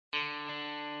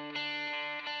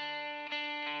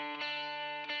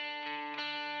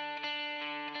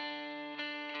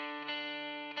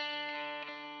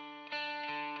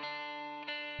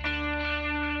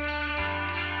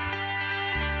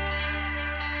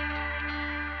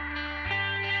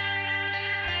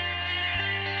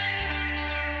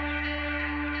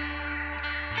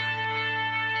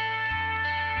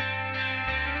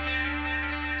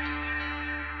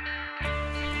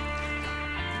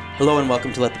Hello and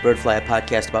welcome to Let the Bird Fly, a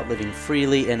podcast about living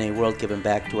freely in a world given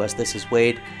back to us. This is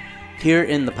Wade here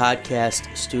in the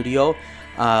podcast studio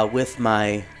with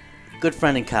my good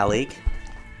friend and colleague,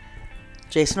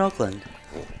 Jason Oakland.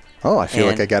 Oh, I feel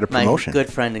like I got a promotion. My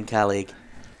good friend and colleague,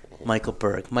 Michael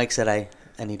Berg. Mike said I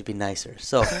need to be nicer.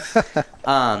 So,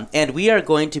 and we are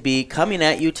going to be coming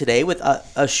at you today with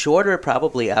a shorter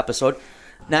probably episode.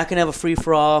 Not going to have a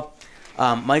free-for-all.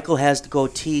 Michael has to go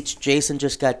teach. Jason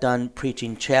just got done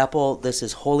preaching chapel. This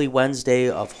is Holy Wednesday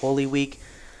of Holy Week.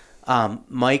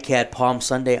 Mike had Palm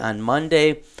Sunday on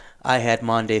Monday. I had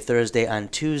Maundy Thursday on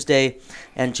Tuesday.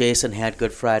 And Jason had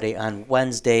Good Friday on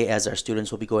Wednesday, as our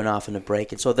students will be going off in a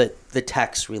break. And so the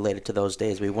texts related to those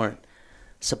days, we weren't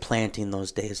supplanting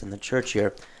those days in the church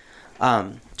here.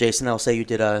 Jason, I'll say you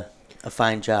did a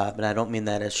fine job, and I don't mean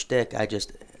that as shtick. I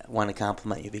just want to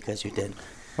compliment you because you did.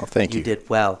 Well, thank you. You did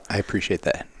well. I appreciate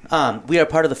that. We are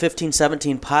part of the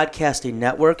 1517 Podcasting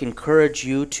Network. Encourage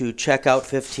you to check out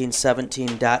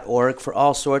 1517.org for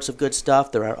all sorts of good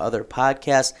stuff. There are other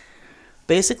podcasts.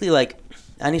 Basically, like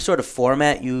any sort of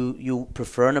format you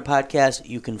prefer in a podcast,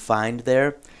 you can find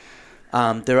there.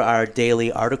 There are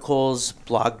daily articles,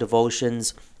 blog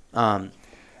devotions.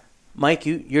 Mike,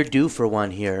 you're due for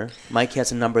one here. Mike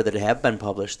has a number that have been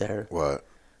published there. What?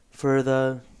 For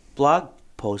the blog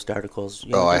post articles.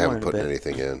 I haven't put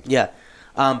anything in. Yeah.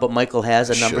 But Michael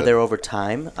has a number there over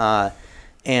time.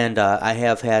 And I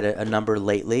have had a number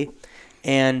lately.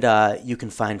 And you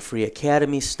can find free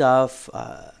academy stuff.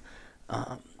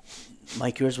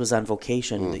 Mike, yours was on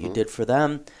vocation that you did for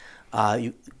them.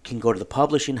 You can go to the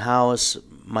publishing house.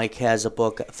 Mike has a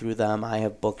book through them. I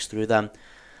have books through them.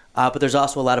 But there's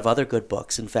also a lot of other good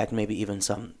books. In fact, maybe even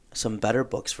some better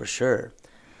books for sure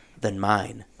than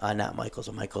mine. Not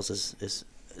Michael's. Michael's is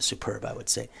superb, I would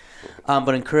say. But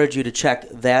I encourage you to check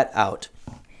that out.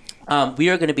 We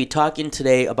are going to be talking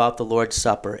today about the Lord's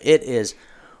Supper. It is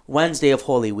Wednesday of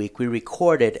Holy Week. We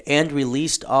recorded and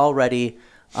released already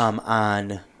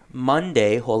on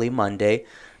Monday, Holy Monday,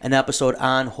 an episode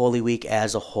on Holy Week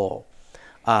as a whole.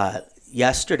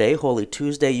 Yesterday, Holy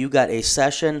Tuesday, you got a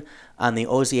session on the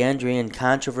Osiandrian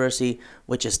controversy,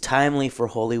 which is timely for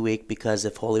Holy Week, because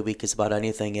if Holy Week is about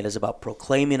anything, it is about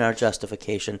proclaiming our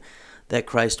justification, that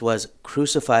Christ was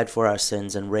crucified for our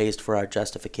sins and raised for our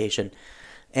justification.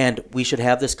 And we should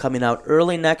have this coming out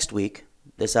early next week.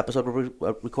 This episode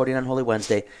we're recording on Holy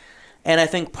Wednesday. And I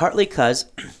think partly because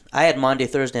I had Maundy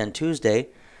Thursday and Tuesday,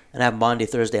 and I have Maundy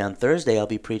Thursday on Thursday. I'll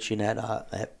be preaching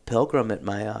at Pilgrim at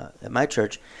my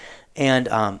church. And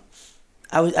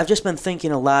I've just been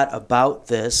thinking a lot about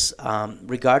this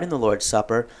regarding the Lord's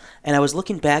Supper, and I was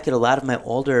looking back at a lot of my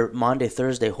older Maundy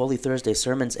Thursday, Holy Thursday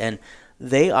sermons, and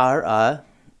they are, I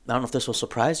don't know if this will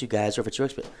surprise you guys or if it's your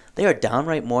experience, they are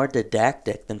downright more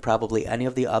didactic than probably any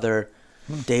of the other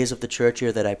days of the church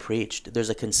year that I preached.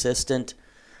 There's a consistent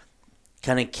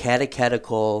kind of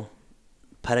catechetical,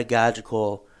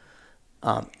 pedagogical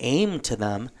aim to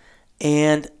them,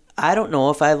 and I don't know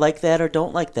if I like that or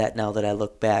don't like that now that I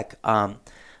look back.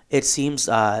 It seems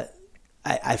I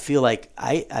feel like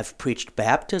I've preached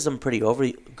baptism pretty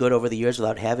good over the years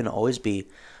without having to always be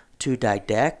too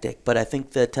didactic. But I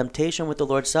think the temptation with the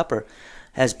Lord's Supper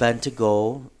has been to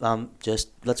go just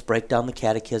let's break down the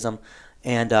catechism.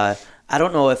 And I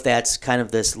don't know if that's kind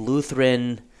of this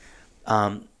Lutheran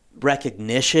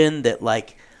recognition that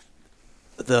like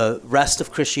the rest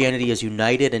of Christianity is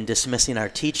united in dismissing our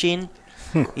teaching.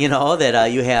 You know,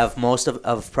 that you have most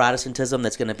of Protestantism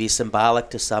that's going to be symbolic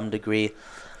to some degree,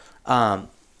 to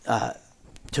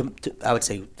I would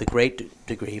say the great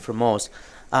degree for most.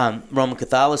 Roman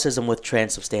Catholicism with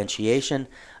transubstantiation.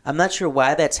 I'm not sure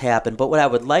why that's happened, but what I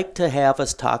would like to have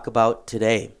us talk about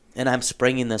today, and I'm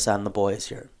springing this on the boys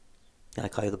here. Can I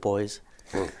call you the boys?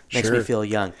 Makes me feel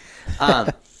young.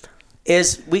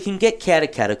 Is we can get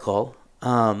catechetical,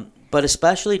 but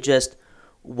especially just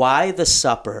why the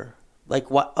supper. Like,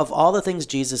 what of all the things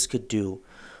Jesus could do,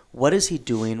 what is he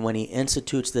doing when he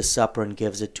institutes this supper and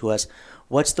gives it to us?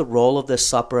 What's the role of this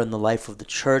supper in the life of the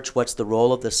church? What's the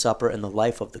role of this supper in the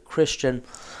life of the Christian?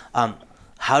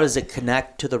 How does it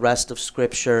connect to the rest of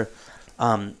Scripture?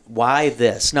 Why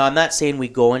this? Now, I'm not saying we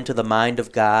go into the mind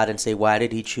of God and say, why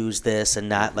did he choose this, and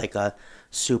not like a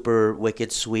super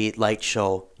wicked sweet light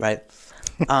show, right?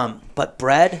 But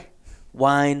bread,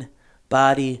 wine,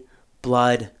 body,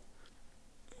 blood.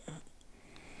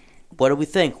 What do we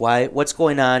think? What's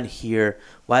going on here?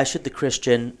 Why should the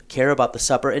Christian care about the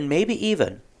supper? And maybe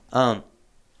even, part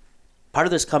of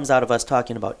this comes out of us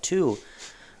talking about, too,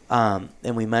 and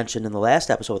we mentioned in the last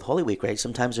episode with Holy Week, right?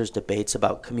 Sometimes there's debates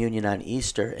about communion on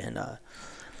Easter, and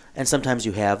And sometimes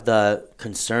you have the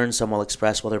concern some will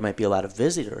express, well, there might be a lot of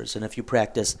visitors. And if you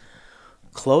practice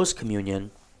closed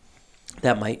communion,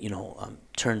 that might,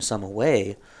 turn some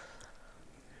away.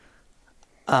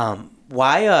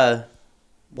 Why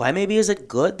maybe is it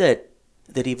good that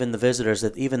even the visitors,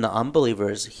 that even the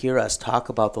unbelievers hear us talk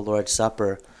about the Lord's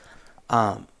Supper?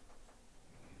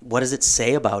 What does it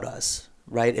say about us,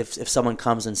 right? If someone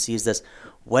comes and sees this,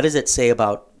 what does it say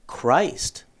about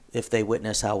Christ if they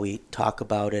witness how we talk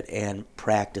about it and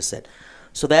practice it?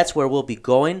 So that's where we'll be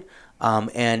going.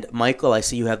 And Michael, I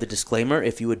see you have the disclaimer.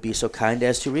 If you would be so kind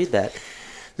as to read that.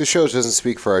 This show doesn't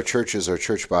speak for our churches or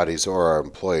church bodies or our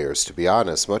employers. To be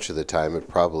honest, much of the time it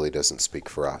probably doesn't speak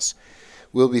for us.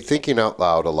 We'll be thinking out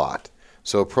loud a lot,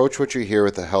 so approach what you hear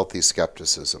with a healthy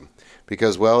skepticism.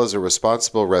 Because, well, as a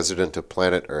responsible resident of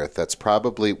planet Earth, that's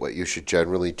probably what you should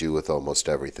generally do with almost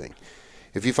everything.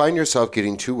 If you find yourself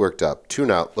getting too worked up, tune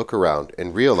out, look around,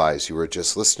 and realize you were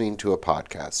just listening to a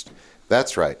podcast.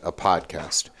 That's right, a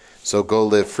podcast. So go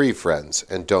live free, friends,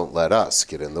 and don't let us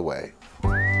get in the way.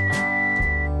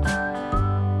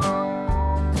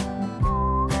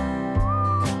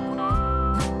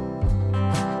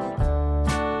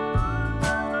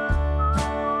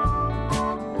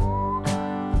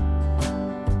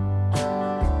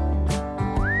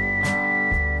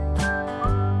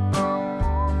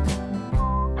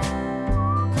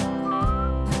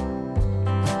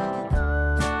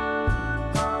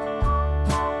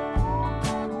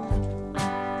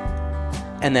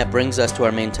 And that brings us to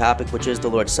our main topic, which is the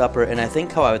Lord's Supper. And I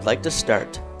think how I would like to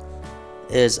start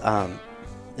is,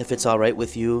 if it's all right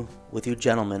with you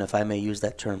gentlemen, if I may use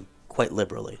that term quite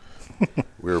liberally.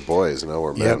 We were boys, now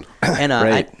we're men. And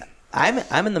right.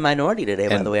 I'm in the minority today,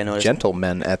 by the way. I noticed.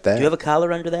 Gentlemen at that. Do you have a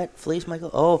collar under that fleece,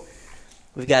 Michael? Oh,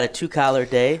 we've got a 2-collar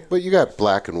day. But you got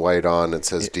black and white on. It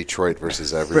says Detroit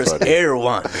versus everybody. Versus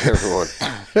everyone.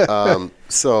 Everyone.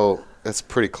 So that's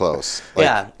pretty close.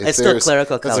 It's still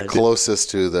clerical colors. That's the closest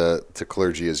to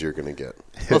clergy as you're going to get.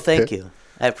 Well, thank you.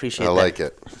 I appreciate that. I like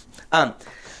it.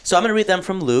 So I'm going to read them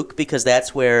from Luke, because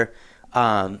that's where,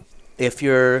 if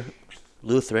you're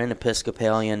Lutheran,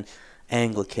 Episcopalian,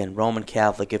 Anglican, Roman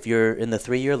Catholic, if you're in the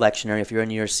 3-year lectionary, if you're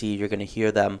in year C, you're going to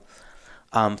hear them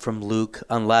from Luke,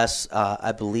 unless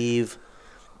I believe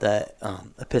the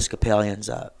Episcopalians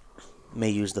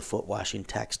may use the foot washing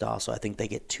text also. I think they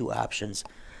get 2 options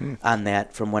on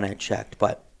that from when I checked.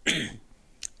 But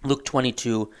Luke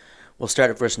 22, we'll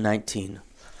start at verse 19.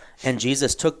 And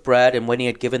Jesus took bread, and when he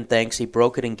had given thanks, he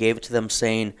broke it and gave it to them,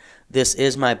 saying, "This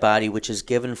is my body, which is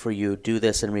given for you. Do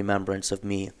this in remembrance of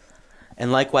me."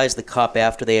 And likewise the cup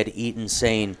after they had eaten,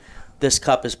 saying, "This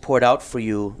cup is poured out for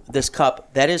you. This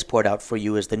cup that is poured out for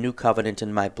you is the new covenant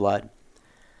in my blood."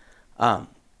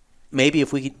 Maybe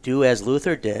if we could do as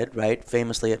Luther did, right,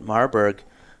 famously at Marburg,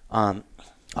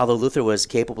 although Luther was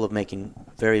capable of making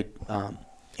very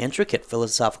intricate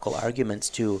philosophical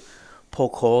arguments to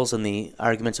poke holes in the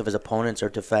arguments of his opponents or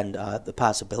defend the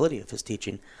possibility of his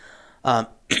teaching.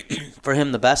 For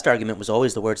him, the best argument was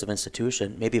always the words of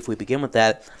institution. Maybe if we begin with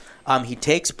that, he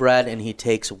takes bread and he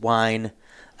takes wine.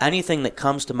 Anything that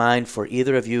comes to mind for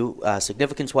either of you,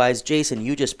 significance-wise? Jason,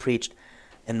 you just preached,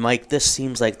 and Mike, this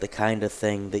seems like the kind of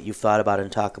thing that you've thought about and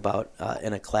talk about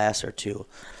in a class or two.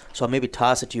 So I'll maybe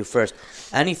toss it to you first.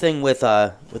 Anything with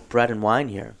bread and wine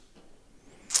here?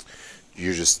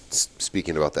 You're just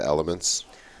speaking about the elements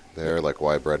there, like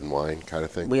why bread and wine kind of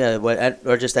thing? Yeah,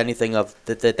 or just anything of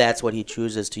that's what he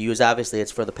chooses to use. Obviously,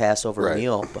 it's for the Passover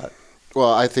meal, but...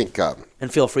 Well, I think...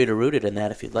 and feel free to root it in that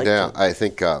if you'd like to. Yeah, I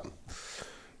think...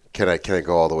 Can I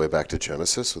go all the way back to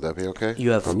Genesis? Would that be okay?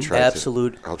 You have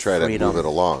absolute freedom. I'll try to move it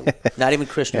along. Not even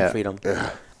Christian freedom.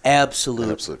 Yeah.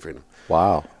 Absolute freedom.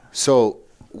 Wow. So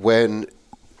when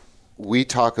we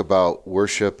talk about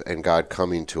worship and God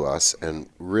coming to us, and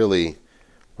really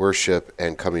worship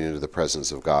and coming into the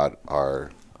presence of God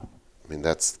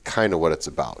that's kind of what it's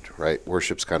about, right?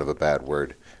 Worship's kind of a bad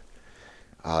word.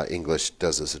 English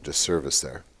does us a disservice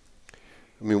there.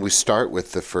 We start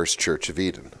with the first Church of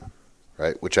Eden,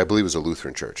 right? Which I believe was a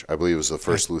Lutheran church. I believe it was the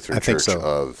first Lutheran church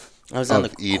of Eden. I was on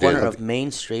the corner of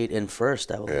Main Street in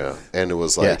First, I believe. Yeah, and it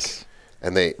was like,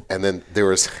 and then there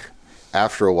was,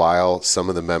 after a while, some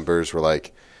of the members were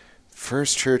like,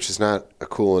 First Church is not a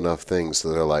cool enough thing,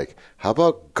 so they're like, how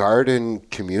about Garden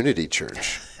Community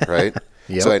Church, right?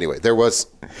 Yep. So anyway, there was,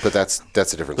 but that's a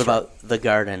different story. What about the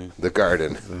garden? The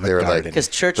garden. They were like, because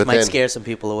church might scare some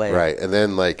people away. Right, and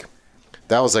then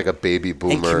that was like a baby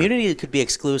boomer. And community could be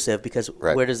exclusive because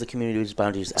where does the community's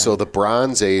boundaries end? So the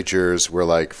Bronze Agers were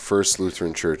like First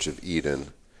Lutheran Church of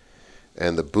Eden,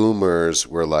 and the boomers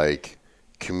were like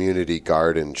Community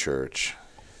Garden Church,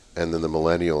 and then the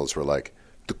millennials were like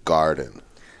the garden.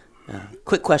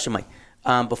 Quick question, Mike.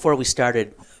 Before we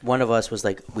started, one of us was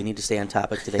like, we need to stay on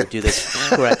topic today, do this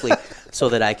correctly so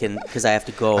that I can, because I have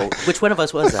to go. Which one of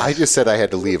us was that? I just said I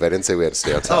had to leave. I didn't say we had to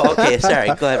stay on topic. Oh, okay. Sorry.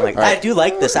 Go ahead, Mike. Right. I do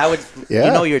like this.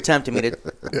 You're tempting me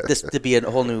this to be a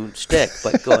whole new shtick,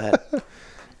 but go ahead.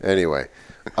 Anyway,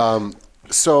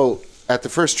 so at the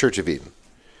First Church of Eden,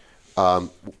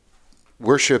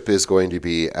 worship is going to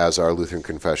be, as our Lutheran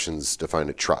confessions define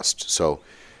it, trust. So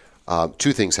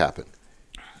two things happen.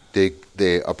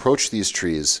 They approach these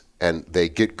trees and they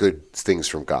get good things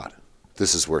from God.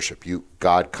 This is worship.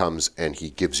 God comes and he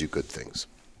gives you good things.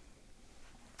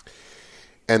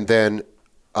 And then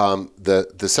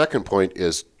the second point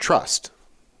is trust.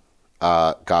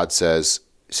 God says,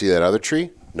 see that other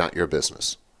tree? Not your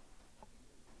business.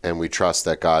 And we trust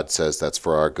that God says that's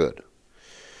for our good.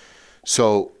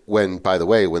 So by the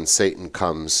way, when Satan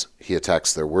comes, he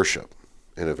attacks their worship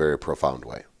in a very profound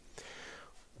way.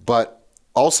 But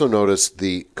also notice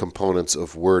the components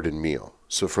of word and meal.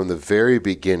 So from the very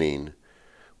beginning,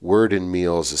 word and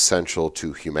meal is essential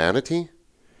to humanity,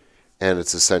 and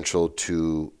it's essential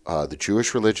to the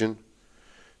Jewish religion,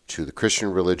 to the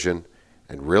Christian religion,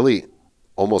 and really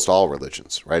almost all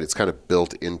religions, right? It's kind of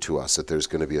built into us that there's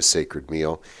going to be a sacred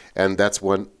meal. And that's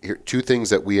two things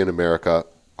that we in America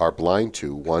are blind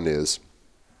to. One is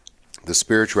the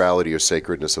spirituality or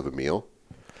sacredness of a meal.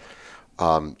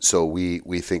 So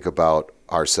we think about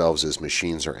ourselves as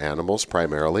machines or animals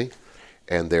primarily,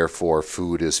 and therefore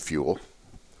food is fuel,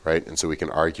 right? And so we can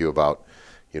argue about,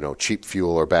 cheap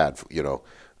fuel or bad,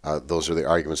 those are the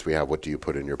arguments we have. What do you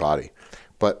put in your body?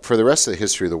 But for the rest of the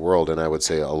history of the world, and I would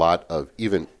say a lot of,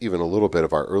 even a little bit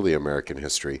of our early American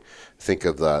history, think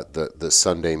of the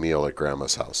Sunday meal at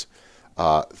Grandma's house.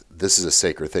 This is a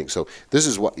sacred thing. So this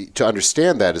is to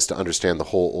understand that is to understand the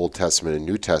whole Old Testament and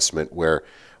New Testament, where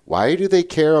why do they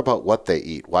care about what they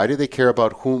eat? Why do they care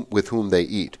about with whom they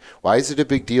eat? Why is it a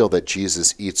big deal that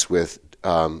Jesus eats with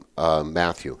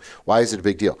Matthew? Why is it a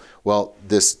big deal? Well,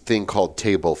 this thing called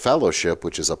table fellowship,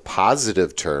 which is a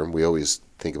positive term, we always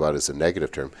think about it as a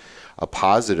negative term, a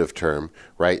positive term,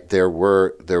 right? There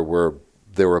were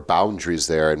boundaries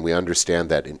there, and we understand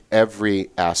that in every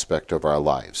aspect of our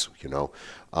lives.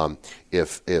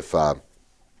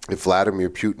 If Vladimir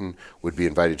Putin would be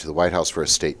invited to the White House for a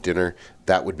state dinner,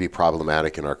 that would be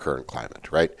problematic in our current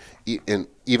climate, right? And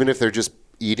even if they're just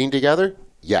eating together,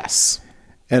 yes.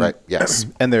 And, right? Yes.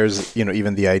 And there's,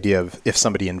 even the idea of if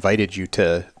somebody invited you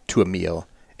to a meal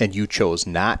and you chose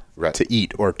not to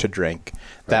eat or to drink,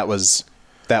 that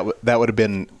would have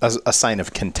been a sign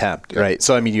of contempt, right?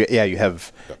 So, I mean, you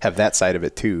have that side of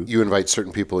it too. You invite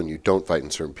certain people and you don't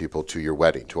invite certain people to your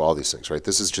wedding, to all these things, right?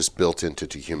 This is just built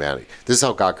into humanity. This is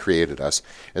how God created us.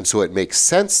 And so it makes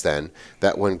sense then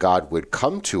that when God would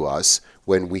come to us,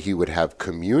 when he would have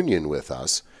communion with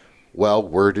us, well,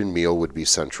 word and meal would be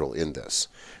central in this.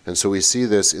 And so we see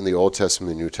this in the Old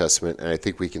Testament and the New Testament, and I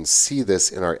think we can see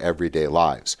this in our everyday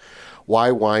lives.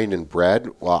 Why wine and bread?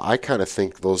 Well, I kind of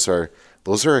think those are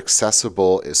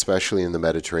accessible, especially in the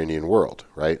Mediterranean world,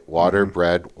 right? Water,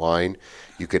 bread, wine.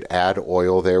 You could add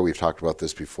oil there. We've talked about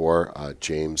this before.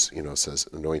 James, says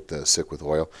anoint the sick with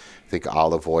oil. I think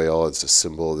olive oil is a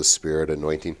symbol of the Spirit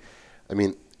anointing. I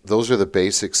mean, those are the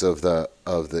basics of the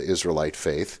Israelite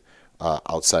faith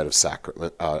outside of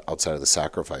the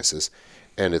sacrifices.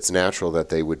 And it's natural that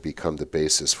they would become the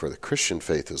basis for the Christian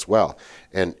faith as well.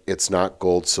 And it's not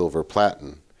gold, silver,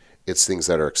 platinum. It's things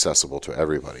that are accessible to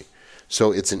everybody.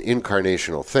 So it's an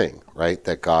incarnational thing, right?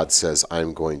 That God says,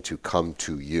 I'm going to come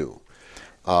to you.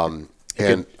 And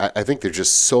I think there's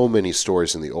just so many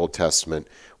stories in the Old Testament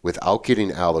without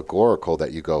getting allegorical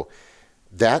that you go,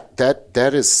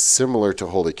 that is similar to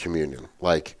Holy Communion.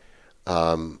 Like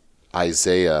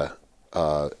Isaiah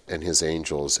and his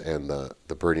angels and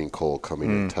the burning coal coming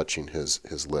and touching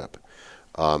his lip.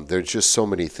 There's just so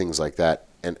many things like that.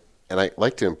 And I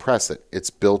like to impress that it's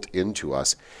built into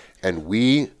us. And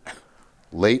we,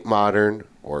 late modern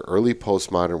or early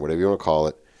postmodern, whatever you want to call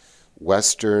it,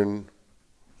 Western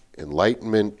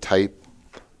Enlightenment type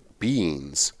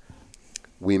beings,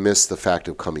 we miss the fact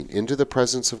of coming into the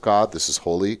presence of God. This is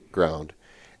holy ground.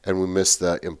 And we miss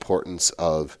the importance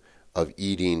of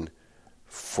eating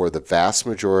for the vast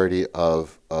majority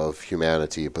of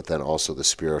humanity, but then also the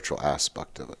spiritual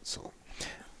aspect of it. So,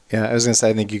 yeah, I was going to say,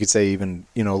 I think you could say even,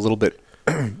 a little bit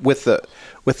with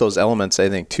those elements, I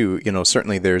think too,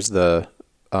 certainly there's the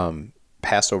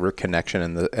Passover connection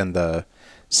and the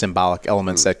symbolic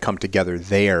elements that come together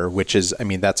there, which is, I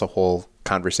mean, that's a whole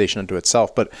conversation unto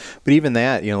itself. But even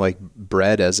that, like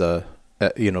bread as a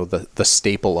the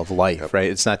staple of life, right?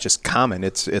 It's not just common;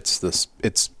 it's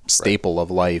staple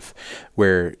of life.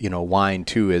 Where wine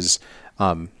too is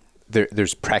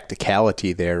there's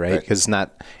practicality there, right? Because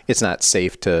it's not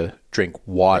safe to drink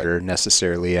water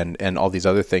necessarily, and all these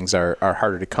other things are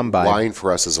harder to come by. Wine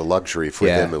for us is a luxury. For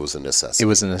them, it was a necessity. It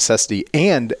was a necessity,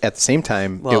 and at the same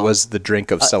time, it was the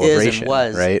drink of celebration,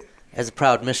 right? As a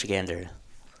proud Michigander,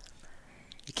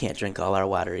 you can't drink all our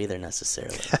water either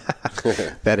necessarily.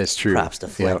 That is true. Props to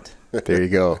Flint. Yep. There you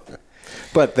go.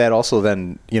 But that also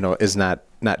then, is not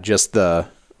just the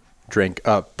drink,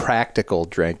 a practical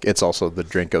drink. It's also the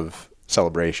drink of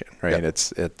celebration, right? Yep.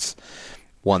 It's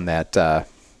one that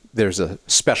there's a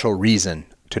special reason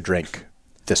to drink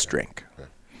this drink.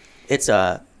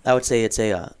 I would say it's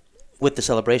with the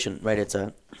celebration, right? It's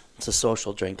a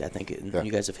social drink. I think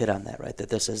you guys have hit on that, right? That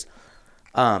this is,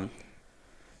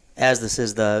 as this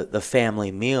is the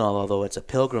family meal, although it's a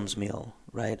pilgrim's meal,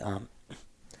 right?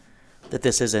 That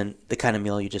this isn't the kind of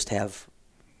meal you just have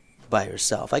by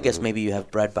yourself. I guess maybe you have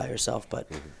bread by yourself, but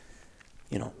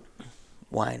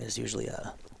wine is usually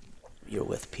you're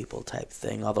with people type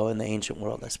thing. Although in the ancient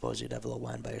world, I suppose you'd have a little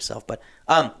wine by yourself. But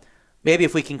maybe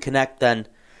if we can connect, then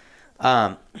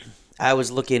I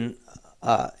was looking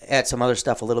at some other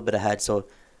stuff a little bit ahead. So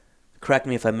correct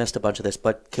me if I missed a bunch of this,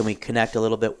 but can we connect a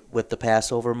little bit with the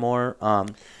Passover more?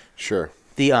 Sure.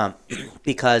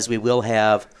 Because we will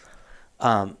have,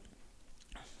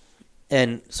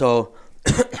 and so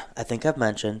I think I've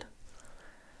mentioned,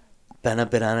 been a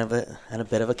bit on a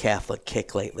bit of a Catholic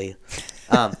kick lately.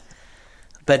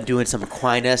 Been doing some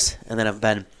Aquinas, and then I've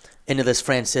been into this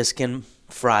Franciscan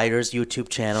Friars YouTube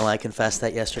channel. I confessed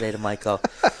that yesterday to Michael.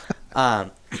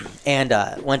 And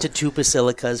went to 2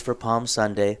 basilicas for Palm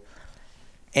Sunday.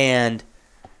 And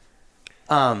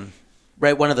one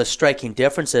of the striking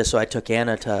differences, so I took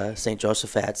Anna to St.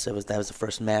 Joseph's. That was the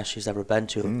first Mass she's ever been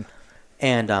to.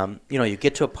 And, you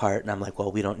get to a part, and I'm like,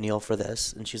 well, we don't kneel for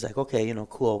this. And she's like, okay,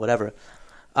 cool, whatever.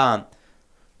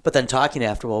 But then talking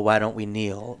after, well, why don't we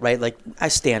kneel, right? Like, I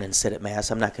stand and sit at Mass.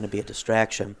 I'm not going to be a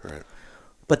distraction. Right.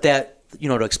 But that,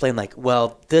 to explain, like,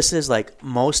 well, this is like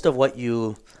most of what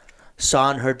you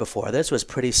saw and heard before. This was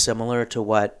pretty similar to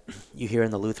what you hear in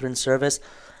the Lutheran service.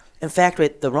 In fact,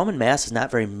 right, the Roman Mass is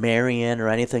not very Marian or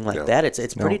anything like that.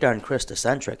 It's pretty darn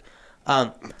Christocentric.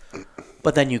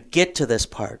 But then you get to this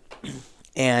part,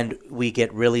 and we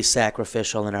get really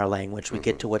sacrificial in our language. We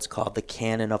get to what's called the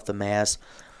canon of the Mass.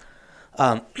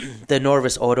 The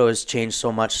Norvis Ordo has changed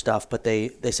so much stuff, but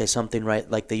they say something right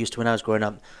like they used to when I was growing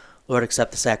up. Lord,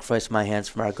 accept the sacrifice of my hands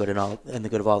from our good and the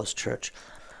good of all His church.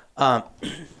 Kind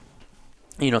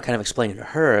of explaining to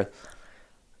her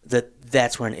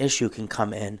that's where an issue can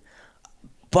come in.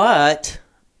 But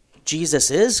Jesus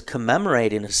is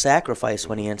commemorating a sacrifice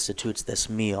when He institutes this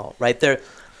meal, right there.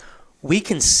 We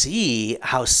can see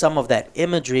how some of that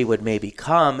imagery would maybe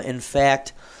come. In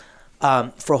fact,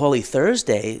 for Holy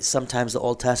Thursday, sometimes the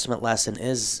Old Testament lesson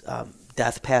is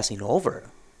death passing over,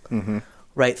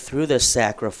 right, through this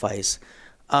sacrifice.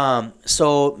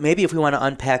 So maybe if we want to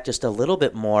unpack just a little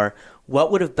bit more,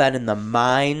 what would have been in the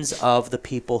minds of the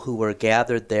people who were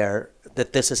gathered there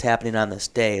that this is happening on this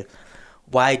day?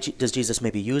 Why does Jesus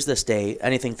maybe use this day?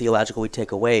 Anything theological we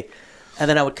take away? And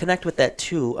then I would connect with that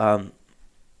too.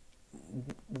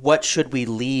 What should we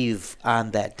leave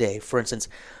on that day? For instance,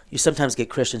 you sometimes get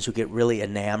Christians who get really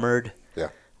enamored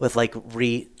with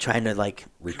trying to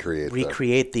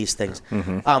recreate these things.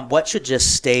 What should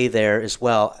just stay there as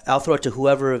well? I'll throw it to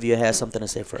whoever of you has something to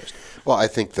say first. Well, I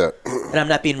think that, and I'm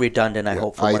not being redundant. I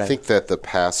hope. I think that the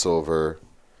Passover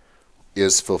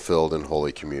is fulfilled in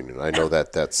Holy Communion. I know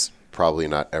that that's probably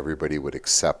not everybody would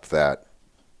accept that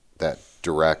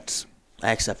direct.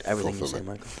 I accept everything you say,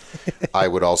 Michael. I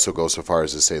would also go so far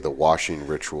as to say the washing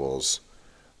rituals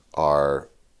are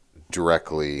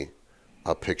directly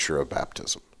a picture of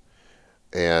baptism.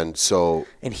 And so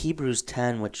in Hebrews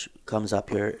 10, which comes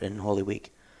up here in Holy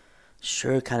Week,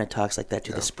 sure kind of talks like that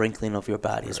to the sprinkling of your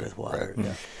bodies with water. Right.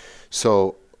 Yeah.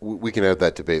 So we can have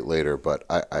that debate later, but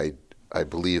I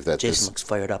believe that Jason looks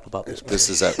fired up about this. This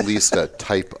is at least a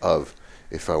type of,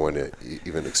 if I want to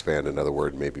even expand another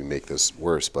word, maybe make this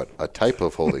worse, but a type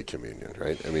of Holy Communion,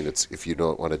 right? I mean, it's, if you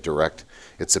don't want to direct,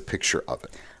 it's a picture of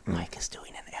it. Mike is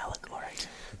doing an allegory.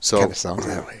 So kind of sounds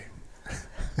that way.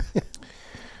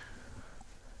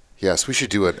 Yes, we should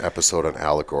do an episode on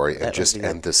allegory and just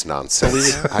end this nonsense.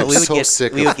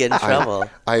 We would get in trouble.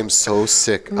 I am so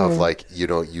sick of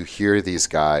you hear these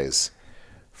guys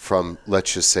from,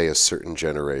 let's just say, a certain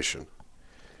generation,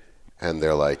 and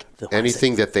they're like,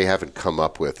 anything that they haven't come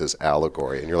up with is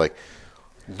allegory. And you're like,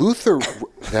 Luther,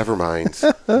 never mind,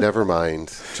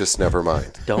 just never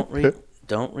mind. Don't read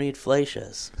don't read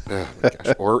Flacius. Oh my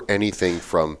gosh. Or anything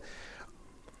from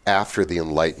after the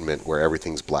Enlightenment where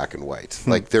everything's black and white.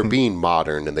 Like they're being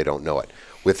modern and they don't know it.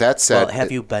 With that said... Well,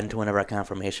 have you been to one of our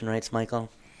confirmation rites, Michael?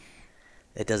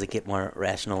 It doesn't get more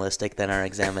rationalistic than our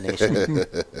examination.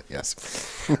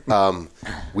 Yes.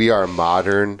 We are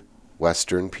modern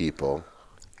Western people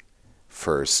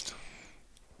first,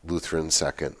 Lutheran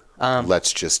second.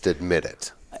 Let's just admit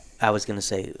it. I was going to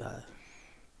say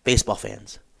baseball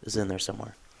fans is in there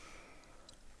somewhere.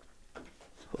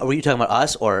 Were you talking about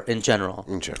us or in general?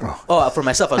 In general. Oh, for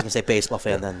myself, I was going to say baseball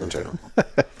fan, then Lutheran.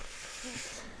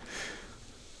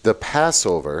 The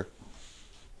Passover,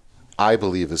 I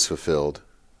believe, is fulfilled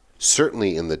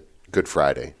certainly in the Good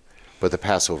Friday, but the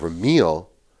Passover meal,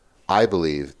 I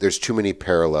believe, there's too many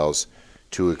parallels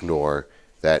to ignore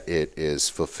that it is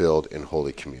fulfilled in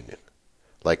Holy Communion.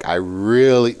 Like I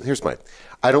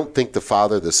don't think the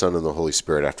Father, the Son, and the Holy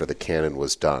Spirit, after the canon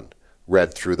was done,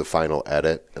 read through the final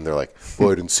edit, and they're like,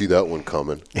 boy, I didn't see that one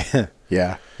coming.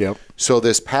 Yeah, yep. So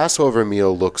this Passover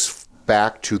meal looks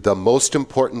back to the most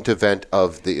important event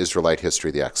of the Israelite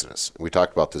history, the Exodus. We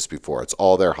talked about this before. It's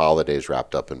all their holidays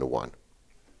wrapped up into one.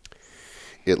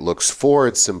 It looks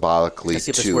forward symbolically Let's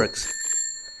see if to... this works.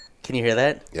 Can you hear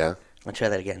that? Yeah? I'll try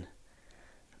that again.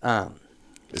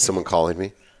 Is someone calling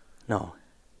me? No.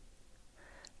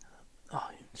 Oh,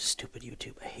 stupid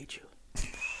YouTube. I hate you.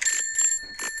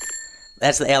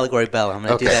 That's the allegory bell. I'm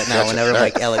going to do that now whenever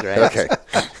Mike allegorizes.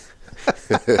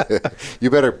 Okay. You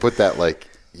better put that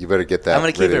you better get that. I'm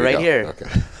going to keep it right here. Okay.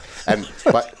 And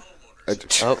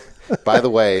by the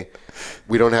way,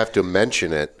 we don't have to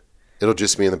mention it. It'll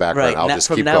just be in the background. Right. I'll just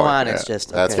from keep now going. on, it's just...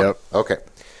 That's fine. Okay.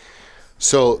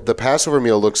 So the Passover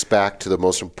meal looks back to the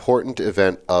most important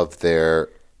event of their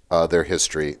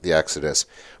history, the Exodus,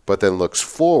 but then looks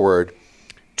forward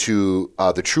to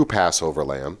the true Passover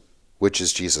lamb, which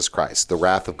is Jesus Christ. The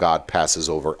wrath of God passes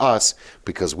over us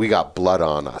because we got blood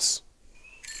on us.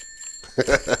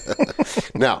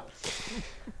 Now,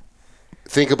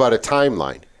 think about a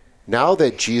timeline. Now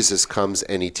that Jesus comes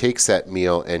and he takes that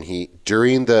meal and he,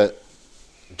 during the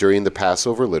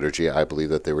Passover liturgy, I believe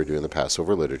that they were doing the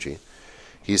Passover liturgy,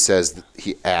 he says,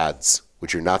 he adds,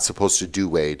 which you're not supposed to do,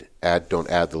 Wade. Don't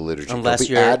add the liturgy.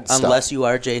 Unless you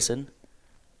are Jason.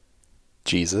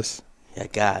 Jesus. Yeah,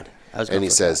 God. And he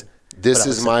says, this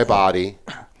is my body.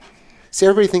 See,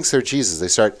 everybody thinks they're Jesus. They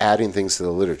start adding things to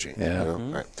the liturgy. Yeah. You know?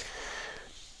 Right.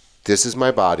 This is my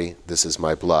body. This is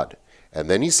my blood. And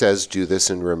then he says, do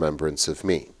this in remembrance of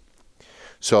me.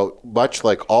 So much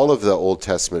like all of the Old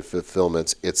Testament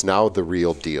fulfillments, it's now the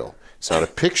real deal. It's not a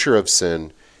picture of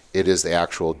sin. It is the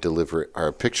actual delivery, or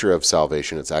a picture of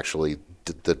salvation. It's actually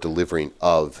the delivering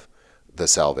of the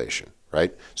salvation,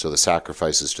 right? So the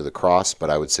sacrifices to the cross, but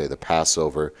I would say the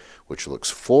Passover, which looks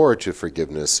forward to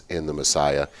forgiveness in the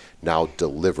Messiah, now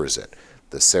delivers it.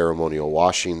 The ceremonial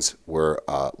washings were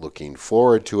looking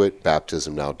forward to it.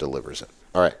 Baptism now delivers it.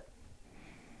 All right.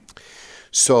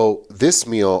 So this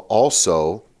meal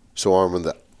also, on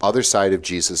the other side of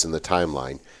Jesus in the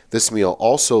timeline, this meal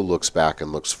also looks back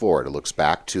and looks forward. It looks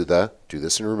back to do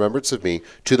this in remembrance of me,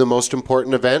 to the most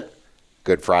important event,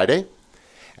 Good Friday,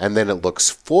 and then it looks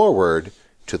forward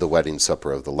to the wedding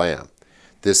supper of the Lamb.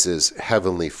 This is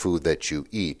heavenly food that you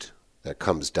eat that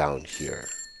comes down here.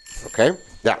 Okay?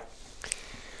 Now,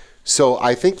 so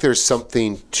I think there's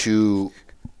something to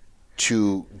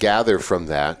gather from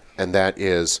that, and that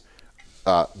is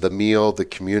the meal, the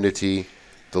community,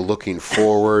 the looking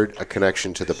forward, a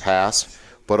connection to the past,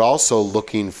 but also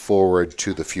looking forward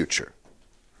to the future,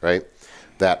 right?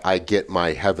 That I get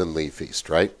my heavenly feast,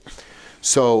 right?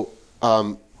 So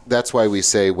that's why we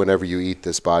say whenever you eat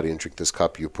this body and drink this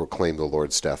cup, you proclaim the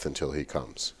Lord's death until he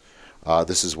comes.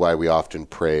 This is why we often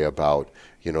pray about,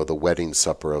 the wedding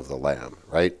supper of the Lamb,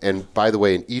 right? And by the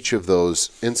way, in each of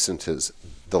those instances,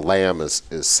 the Lamb is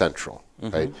central,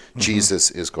 right? Mm-hmm.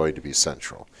 Jesus is going to be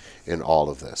central in all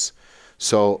of this.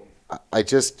 So I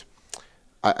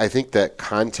think that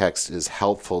context is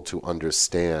helpful to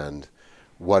understand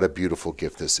what a beautiful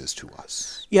gift this is to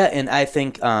us. Yeah, and I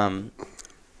think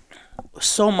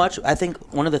so much, I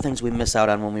think one of the things we miss out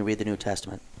on when we read the New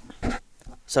Testament,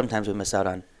 sometimes we miss out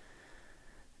on,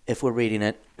 if we're reading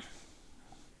it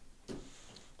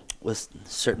with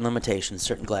certain limitations,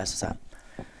 certain glasses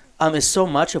on, is so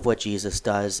much of what Jesus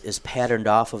does is patterned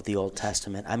off of the Old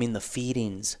Testament. I mean, the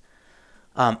feedings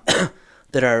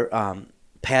that are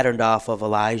patterned off of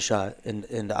Elijah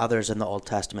and others in the Old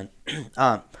Testament.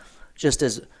 Just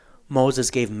as Moses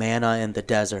gave manna in the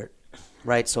desert,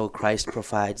 right? So Christ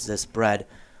provides this bread.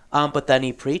 But then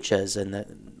he preaches, and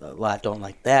a lot don't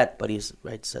like that, but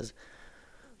says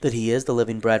that he is the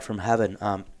living bread from heaven.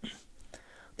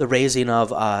 the raising of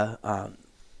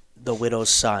the widow's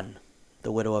son,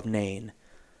 the widow of Nain.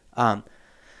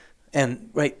 And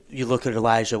right, you look at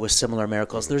Elijah with similar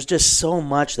miracles. There's just so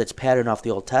much that's patterned off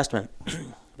the Old Testament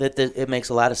that it makes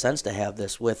a lot of sense to have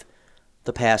this with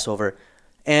the Passover.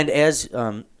 And as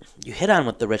you hit on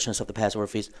with the richness of the Passover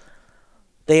feast,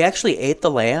 they actually ate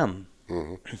the lamb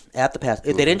at the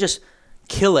Passover. They didn't just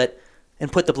kill it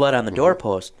and put the blood on the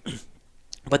doorpost,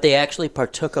 but they actually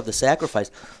partook of the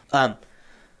sacrifice.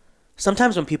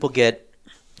 Sometimes when people get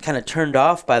kind of turned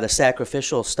off by the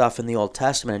sacrificial stuff in the Old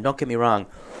Testament, and don't get me wrong,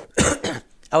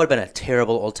 I would have been a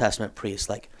terrible Old Testament priest.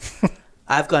 Like,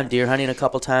 I've gone deer hunting a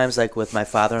couple times, like with my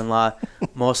father-in-law,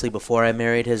 mostly before I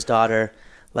married his daughter,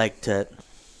 like to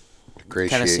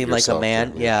kind of seem like a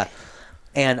man. Yeah.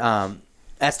 And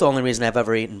that's the only reason I've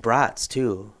ever eaten brats,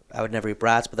 too. I would never eat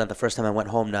brats, but then the first time I went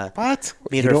home to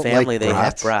meet her family, they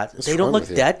had brats. They don't look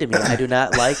dead to me. I do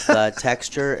not like the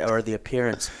texture or the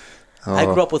appearance. Oh. I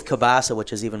grew up with kielbasa,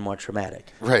 which is even more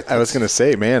traumatic. Right. I was going to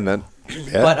say, man, that.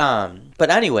 Yeah. But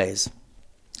anyways,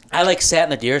 I sat in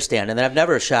the deer stand, and then I've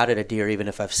never shot at a deer, even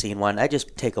if I've seen one. I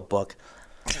just take a book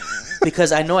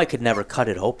because I know I could never cut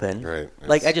it open. Right.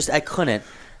 I couldn't.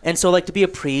 And so, to be a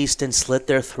priest and slit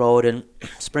their throat and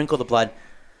sprinkle the blood,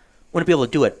 wouldn't be able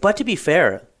to do it. But to be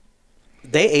fair,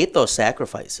 they ate those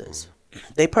sacrifices.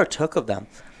 They partook of them.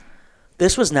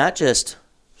 This was not just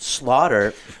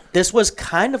slaughter. This was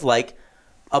kind of like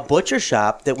a butcher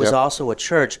shop that was also a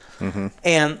church. Mm-hmm.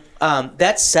 And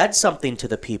that said something to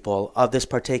the people of this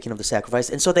partaking of the sacrifice.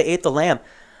 And so they ate the lamb.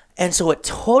 And so it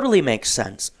totally makes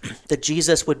sense that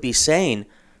Jesus would be saying,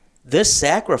 this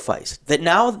sacrifice, that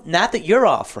now, not that you're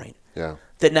offering,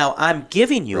 that now I'm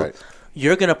giving you,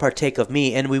 you're going to partake of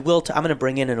me. And we will, I'm going to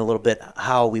bring in a little bit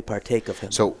how we partake of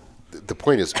him. So the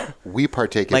point is, we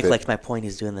partake of it. Mike likes my point.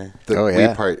 He's doing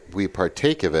the. We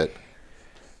partake of it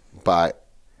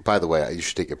by the way, you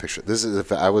should take a picture. This is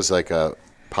if I was like a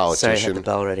politician. Sorry, I had the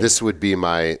bell ready. This would be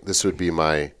my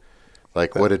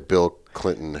what did Bill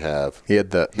Clinton have? He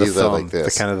had the thumb, like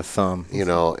this, the kind of the thumb.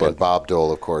 And Bob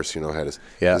Dole, of course, had his.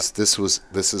 Yeah. This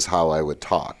is how I would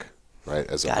talk, right,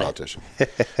 as a politician.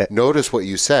 Notice what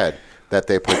you said, that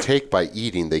they partake by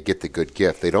eating, they get the good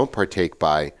gift. They don't partake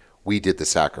by, we did the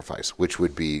sacrifice, which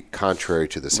would be contrary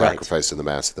to the sacrifice in the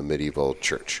Mass of the medieval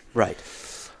church. Right.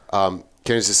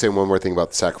 Can I just say one more thing about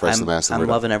the sacrifice of the Mass? I'm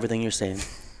loving everything you're saying.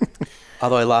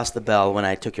 Although I lost the bell when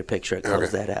I took your picture. It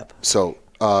closed that app. So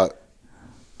our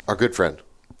good friend,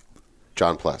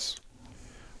 John Pless,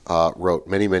 wrote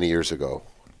many, many years ago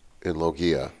in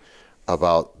Logia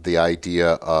about the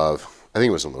idea of, I think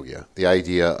it was in Logia, the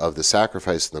idea of the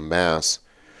sacrifice of the Mass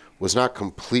was not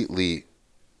completely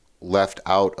left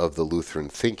out of the Lutheran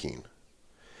thinking.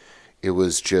 It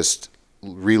was just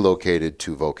relocated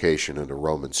to vocation in a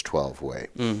Romans 12 way.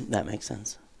 That makes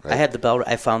sense. Right? I had the bell.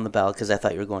 I found the bell because I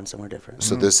thought you were going somewhere different.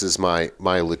 So this is my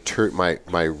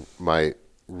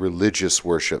religious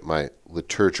worship, my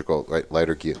liturgical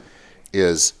liturgy,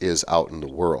 is out in the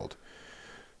world.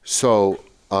 So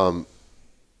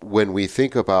when we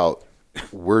think about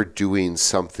we're doing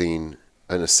something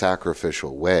in a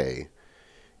sacrificial way,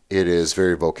 it is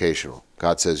very vocational.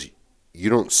 God says,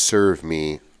 "You don't serve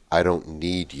me. I don't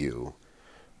need you.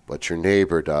 But your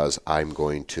neighbor does, I'm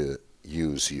going to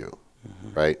use you,"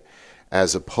 right?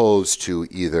 As opposed to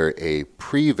either a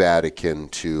pre-Vatican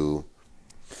to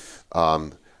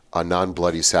a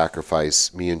non-bloody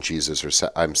sacrifice, me and Jesus, or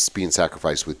I'm being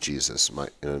sacrificed with Jesus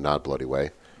in a non-bloody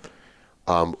way,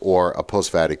 or a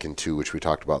post-Vatican II, which we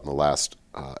talked about in the last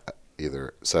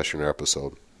either session or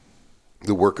episode,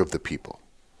 the work of the people,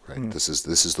 right? This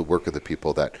is the work of the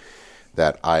people that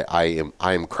I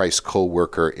am Christ's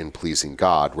co-worker in pleasing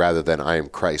God, rather than I am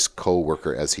Christ's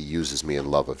co-worker as he uses me in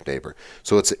love of neighbor.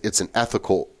 So it's an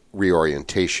ethical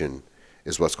reorientation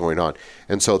is what's going on.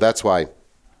 And so that's why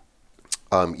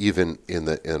even in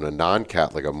a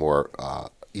non-Catholic, a more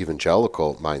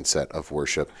evangelical mindset of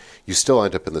worship, you still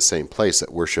end up in the same place,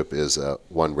 that worship is a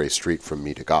one-way street from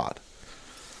me to God.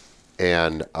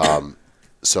 And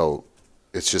so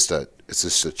it's just a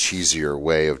cheesier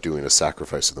way of doing a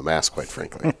sacrifice of the Mass, quite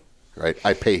frankly. Right?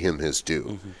 I pay him his due.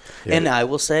 Mm-hmm. Yeah. And I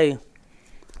will say,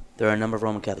 there are a number of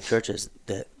Roman Catholic churches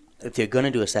that if you're going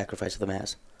to do a sacrifice of the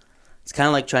Mass, it's kind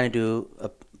of like trying to do a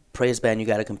praise band. You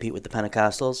got to compete with the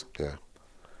Pentecostals. Yeah.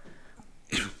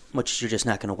 Which you're just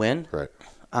not going to win. Right.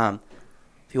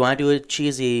 If you want to do a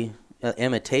cheesy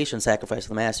imitation sacrifice of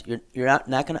the Mass, you're not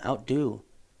going to outdo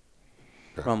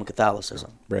Roman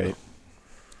Catholicism. Right.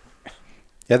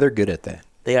 Yeah, they're good at that.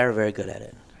 They are very good at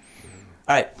it.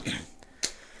 All right.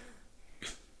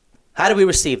 How do we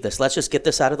receive this? Let's just get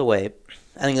this out of the way.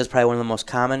 I think that's probably one of the most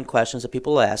common questions that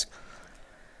people ask.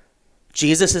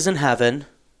 Jesus is in heaven.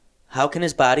 How can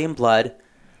his body and blood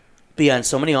be on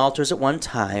so many altars at one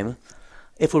time?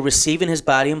 If we're receiving his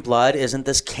body and blood, isn't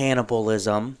this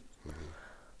cannibalism?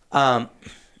 How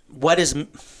is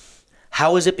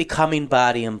it becoming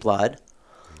body and blood?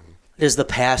 Is the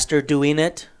pastor doing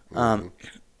it?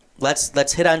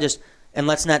 Let's hit on and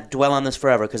let's not dwell on this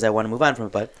forever because I want to move on from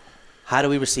it, but how do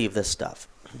we receive this stuff?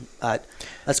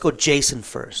 Let's go Jason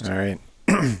first. All right.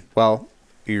 Well,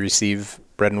 you receive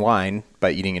bread and wine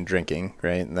by eating and drinking,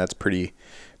 right? And that's pretty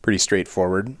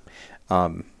straightforward.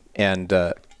 Did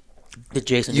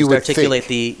Jason just articulate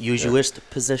the usuist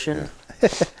position? Yeah.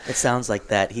 It sounds like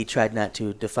that. He tried not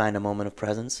to define a moment of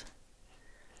presence.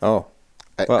 Oh.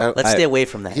 Let's stay away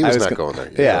from that. He was not going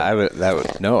there. Yeah, I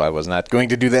was not going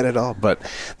to do that at all. But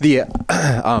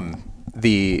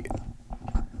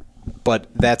but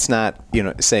that's not,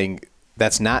 saying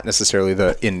that's not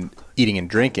necessarily in eating and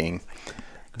drinking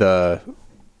the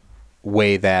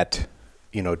way that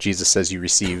Jesus says you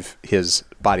receive his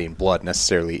body and blood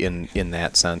necessarily in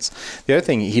that sense. The other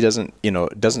thing, he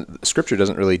Scripture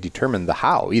doesn't really determine the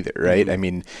how either, right? Mm-hmm. I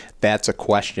mean, that's a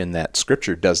question that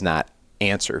Scripture does not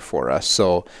answer for us.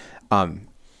 So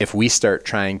if we start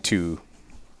trying to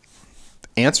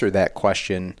answer that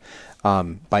question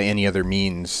by any other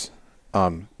means,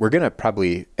 we're going to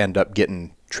probably end up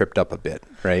getting tripped up a bit,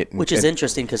 right? Which is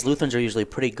interesting because Lutherans are usually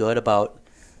pretty good about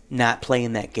not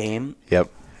playing that game. Yep.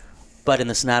 But in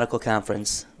the Synodical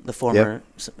Conference,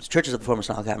 churches of the former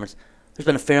Synodical Conference, there's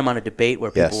been a fair amount of debate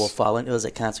where people will fall in. Is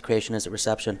it consecration? Is it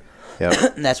reception?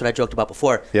 Yep. And that's what I joked about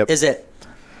before. Yep. Is it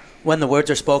when the words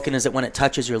are spoken? Is it when it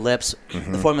touches your lips?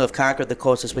 Mm-hmm. The formula of conquer, the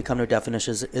closest we come to a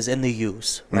definition is in the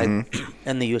use, right? Mm-hmm.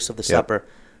 In the use of the supper.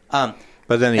 But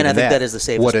then, and I think that is the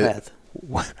safest path.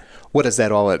 What is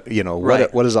that all?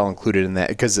 Right. What is all included in that?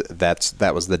 Because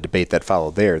that was the debate that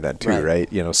followed there then too, right?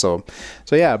 So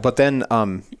yeah. But then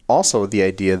also the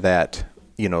idea that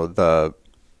the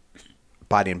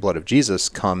body and blood of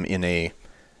Jesus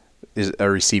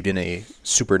are received in a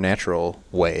supernatural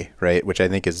way, right? Which I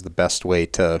think is the best way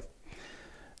to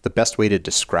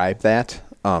describe that.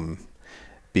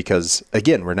 Because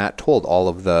again, we're not told all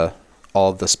of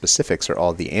the specifics or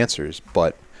all the answers,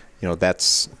 but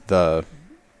that's the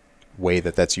way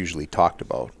that's usually talked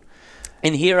about.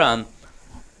 And here,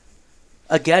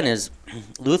 again, is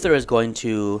Luther is going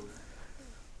to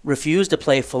refuse to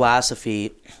play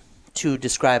philosophy to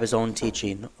describe his own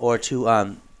teaching or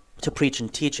to preach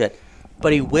and teach it,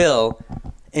 but he will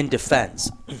in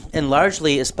defense. And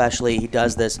largely, especially, he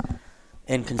does this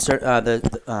in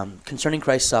concerning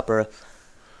Christ's Supper,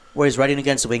 where he's writing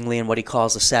against Zwingli and what he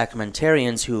calls the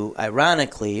sacramentarians, who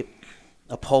ironically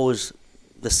oppose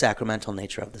the sacramental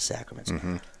nature of the sacraments.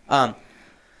 Mm-hmm.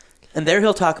 And there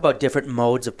he'll talk about different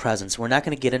modes of presence. We're not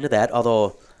going to get into that,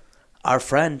 although our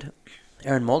friend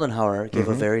Aaron Moldenhauer gave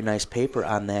a very nice paper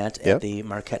on that at the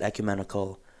Marquette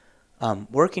Ecumenical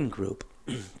Working Group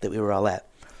that we were all at.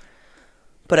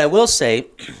 But I will say,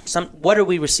 what are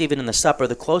we receiving in the supper?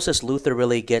 The closest Luther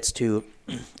really gets to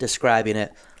describing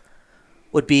it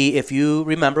would be, if you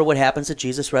remember what happens at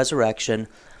Jesus' resurrection,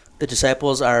 the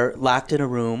disciples are locked in a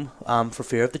room for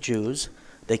fear of the Jews.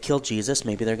 They kill Jesus.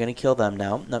 Maybe they're going to kill them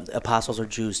now. The apostles are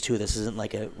Jews too. This isn't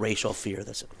like a racial fear.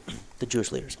 This the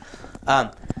Jewish leaders.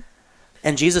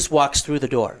 And Jesus walks through the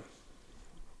door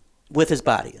with his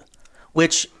body,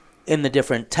 which in the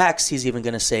different texts he's even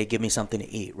going to say, "Give me something to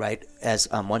eat," right? As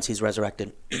once he's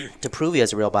resurrected, to prove he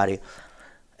has a real body,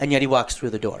 and yet he walks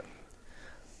through the door.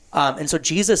 And so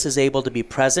Jesus is able to be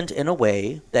present in a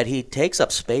way that he takes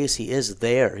up space. He is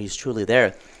there. He's truly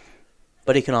there.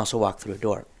 But he can also walk through a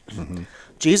door. Mm-hmm.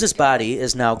 Jesus' body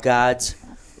is now God's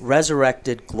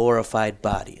resurrected, glorified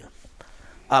body.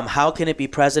 How can it be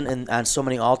present on so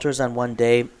many altars on one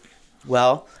day?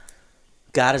 Well,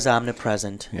 God is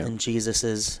omnipresent, and Jesus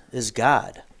is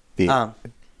God. The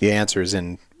answer is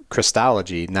in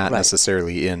Christology, not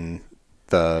necessarily in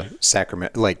the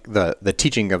sacrament, like the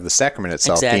teaching of the sacrament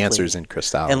itself. Exactly. The answer is in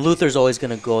Christology. And Luther's always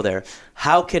going to go there.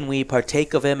 How can we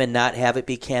partake of him and not have it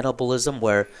be cannibalism,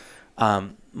 where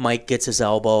Mike gets his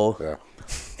elbow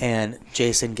and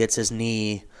Jason gets his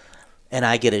knee and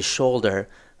I get his shoulder?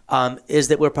 Is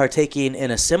that we're partaking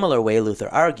in a similar way, Luther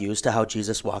argues, to how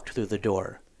Jesus walked through the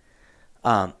door,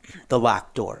 the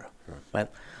locked door. Right?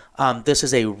 This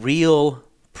is a real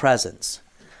presence.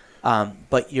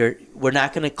 But we're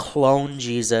not going to clone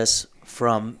Jesus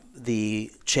from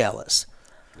the chalice,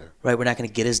 right? We're not going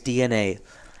to get his DNA.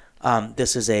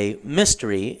 This is a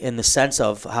mystery in the sense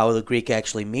of how the Greek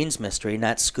actually means mystery,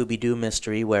 not Scooby-Doo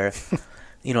mystery, where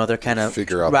they're kind of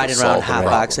riding around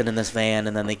hotboxing in this van,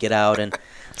 and then they get out, and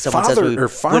someone says, "We would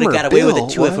have got away with it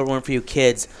too if it weren't for you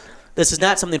kids." this is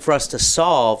not something for us to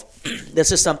solve.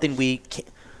 This is something we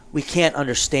can't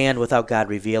understand without God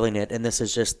revealing it, and this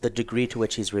is just the degree to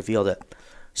which He's revealed it.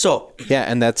 So yeah,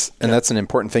 and that's an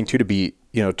important thing too, to be,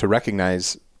 to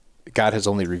recognize God has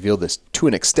only revealed this to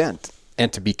an extent,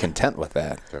 and to be content with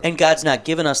that. And God's not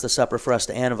given us the supper for us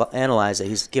to analyze it.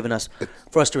 He's given us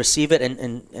for us to receive it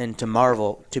and to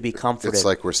marvel, to be comforted. It's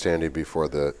like we're standing before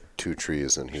the two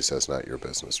trees, and He says, "Not your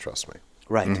business. Trust me."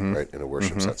 Right. Mm-hmm. Right, in a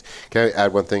worship sense. Can I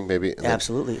add one thing, maybe?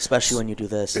 Absolutely, especially when you do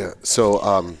this. Yeah.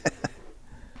 So,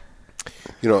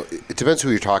 it depends who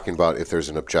you're talking about. If there's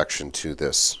an objection to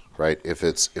this, right? If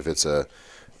it's a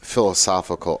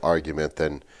philosophical argument,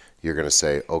 then you're going to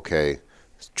say, okay,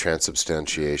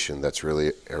 transubstantiation, that's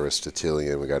really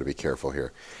Aristotelian. We got to be careful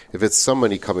here. If it's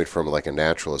somebody coming from like a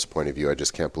naturalist point of view, I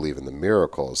just can't believe in the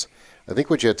miracles. I think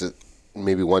what you have to,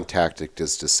 maybe one tactic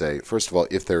is to say, first of all,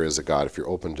 if there is a God, if you're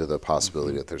open to the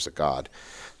possibility that there's a God,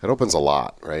 that opens a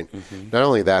lot, right? Mm-hmm. Not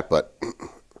only that, but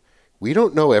we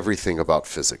don't know everything about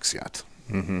physics yet,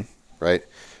 right?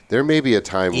 There may be a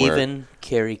time where... Even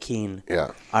Carrie Keene,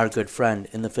 our good friend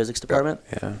in the physics department,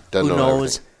 who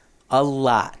knows a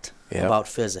lot about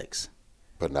physics,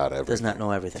 but not everything. Does not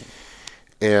know everything.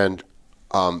 And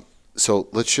so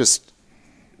let's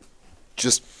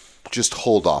just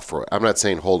hold off for it. I'm not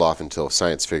saying hold off until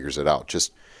science figures it out.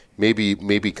 Just maybe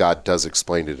God does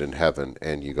explain it in heaven,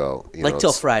 and you go,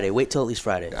 till Friday. Wait till at least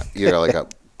Friday. You got like a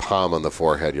palm on the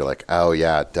forehead. You're like, oh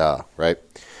yeah, duh, right?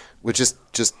 Which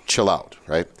just chill out,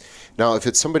 right? Now, if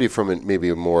it's somebody from maybe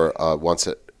a more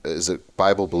is a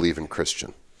Bible believing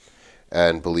Christian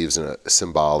and believes in a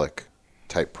symbolic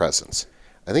type presence,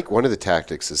 I think one of the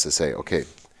tactics is to say, okay,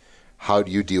 how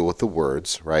do you deal with the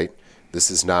words, right?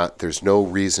 There's no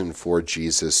reason for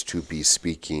Jesus to be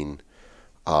speaking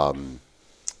in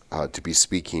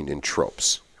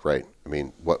tropes, right? I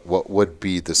mean, what would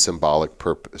be the symbolic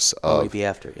purpose of? What would be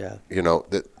after, yeah.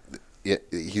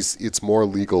 It's more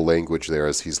legal language there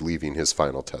as he's leaving his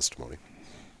final testimony.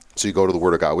 So you go to the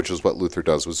Word of God, which is what Luther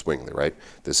does with Zwingli, right?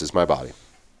 This is my body.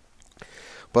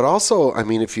 But also, I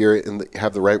mean, if you're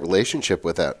have the right relationship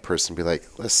with that person, be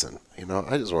like, listen,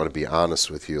 I just want to be honest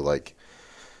with you. Like,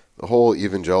 the whole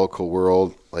evangelical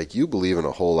world, like, you believe in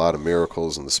a whole lot of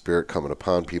miracles and the Spirit coming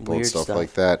upon people and stuff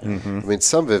like that. Mm-hmm. I mean,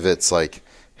 some of it's like,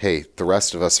 hey, the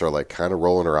rest of us are like kind of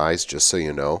rolling our eyes, just so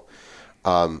you know.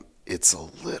 It's a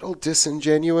little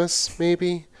disingenuous,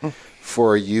 maybe,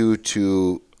 for you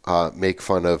to make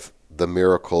fun of the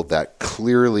miracle that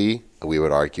clearly, we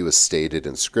would argue, is stated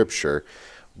in Scripture,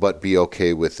 but be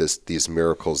okay with these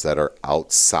miracles that are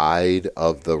outside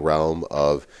of the realm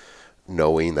of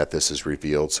knowing that this is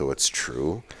revealed, so it's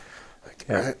true.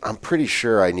 I'm pretty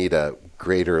sure I need a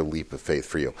greater leap of faith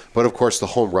for you. But of course, the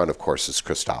home run, of course, is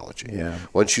Christology. Yeah.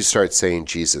 Once you start saying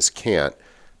Jesus can't,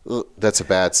 that's a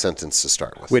bad sentence to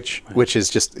start with. Which is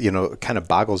just, kind of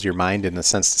boggles your mind in the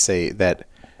sense to say that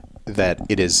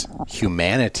it is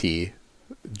humanity,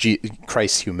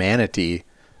 Christ's humanity,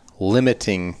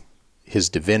 limiting his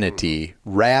divinity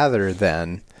rather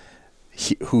than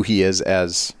who he is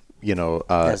as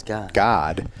as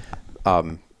God,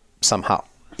 somehow,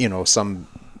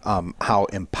 how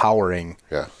empowering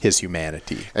his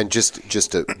humanity. And just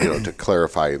to to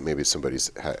clarify, maybe somebody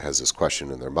has this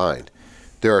question in their mind.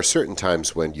 There are certain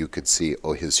times when you could see,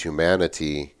 his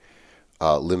humanity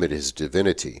limit his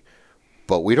divinity.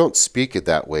 But we don't speak it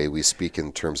that way. We speak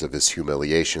in terms of his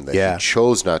humiliation, that he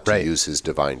chose not to use his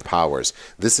divine powers.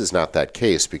 This is not that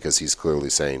case, because he's clearly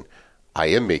saying, I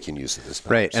am making use of his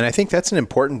powers. Right, and I think that's an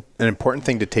important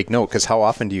thing to take note, because how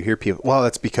often do you hear people, well,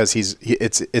 that's because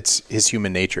it's his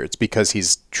human nature. It's because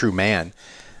he's true man.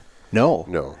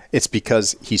 No. It's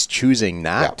because he's choosing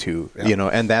not to,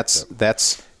 and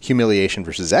that's humiliation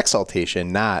versus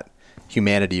exaltation, not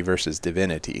humanity versus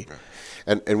divinity.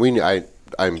 And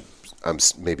I'm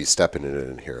maybe stepping it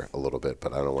in here a little bit,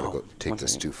 but I don't want to take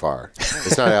this too far.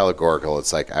 It's not allegorical.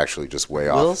 It's like actually just way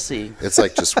off. We'll see. It's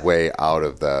like just way out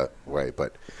of the way.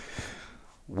 But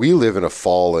we live in a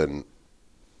fallen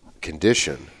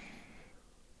condition.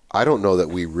 I don't know that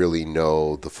we really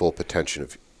know the full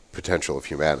potential of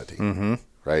humanity,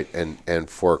 right? And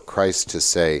for Christ to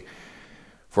say,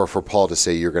 for Paul to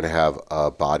say, you're going to have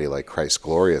a body like Christ's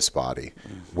glorious body,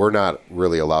 we're not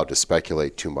really allowed to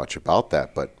speculate too much about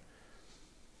that, but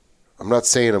I'm not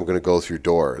saying I'm going to go through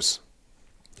doors.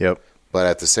 Yep. But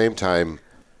at the same time...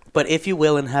 But if you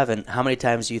will in heaven, how many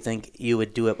times do you think you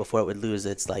would do it before it would lose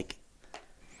its,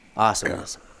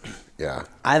 awesomeness? Yeah.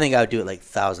 I think I would do it,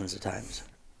 thousands of times.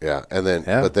 Yeah. And then,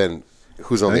 but then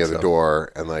who's on the other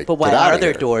door? And But why are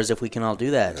there doors if we can all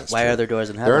do that? Why are there doors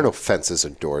in heaven? There are no fences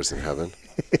and doors in heaven.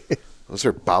 Those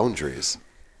are boundaries.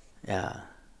 Yeah.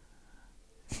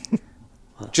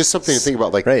 Just something to think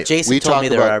about. Like Right. Jason we told talk me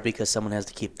there about, are because someone has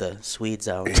to keep the Swedes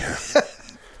out.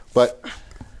 but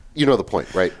you know the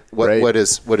point, right? Right. What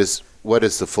is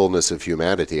the fullness of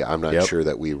humanity? I'm not Yep. sure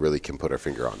that we really can put our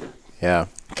finger on it. Yeah.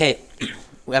 Okay,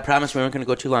 I promised we weren't going to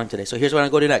go too long today. So here's what I'm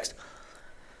going to go to next.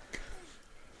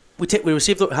 We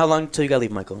received how long till you got to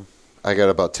leave, Michael? I got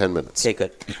about 10 minutes. Okay,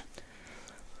 good.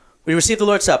 We receive the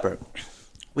Lord's Supper.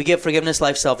 We give forgiveness,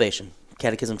 life, salvation.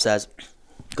 Catechism says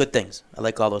good things. I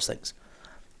like all those things.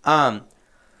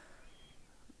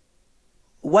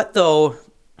 What though?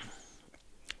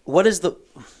 What is?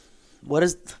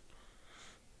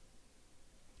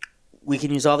 We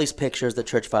can use all these pictures that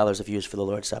church fathers have used for the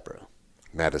Lord's Supper.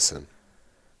 Medicine.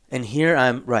 And here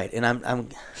I'm right, and I'm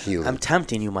Healing. I'm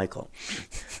tempting you, Michael.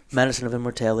 Medicine of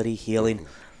immortality, healing.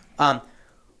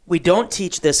 We don't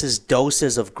teach this as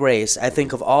doses of grace. I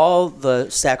think of all the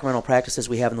sacramental practices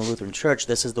we have in the Lutheran Church,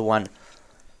 this is the one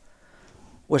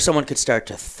where someone could start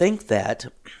to think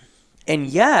that, and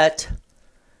yet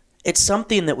it's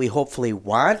something that we hopefully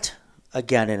want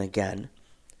again and again,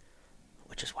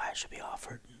 which is why it should be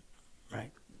offered,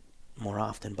 right, more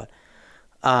often. But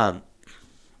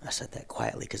I said that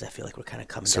quietly because I feel like we're kind of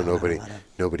coming So down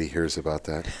nobody hears about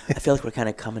that. I feel like we're kind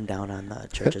of coming down on the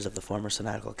churches of the former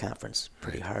synodical conference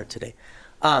pretty hard today.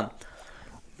 But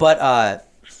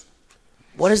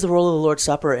what is the role of the Lord's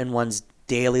Supper in one's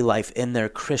daily life, in their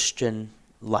Christian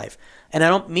life? And I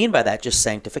don't mean by that just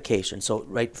sanctification. So,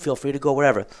 right, feel free to go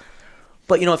wherever.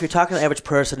 But, if you're talking to the average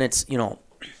person, it's,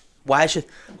 why should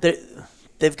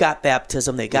they've got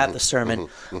baptism, they got the sermon,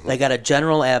 they got a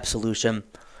general absolution.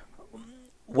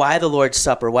 Why the Lord's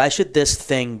Supper? Why should this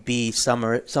thing be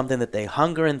something that they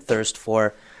hunger and thirst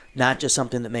for, not just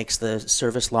something that makes the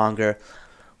service longer?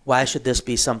 Why should this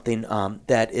be something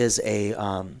that is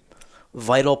a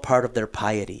vital part of their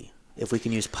piety, if we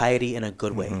can use piety in a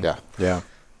good way? Yeah. Yeah.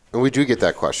 And we do get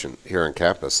that question here on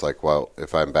campus, like, well,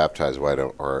 if I'm baptized, I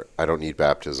don't need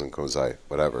baptism because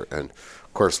whatever. And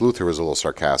of course, Luther was a little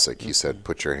sarcastic. He said,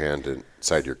 put your hand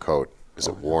inside your coat. Is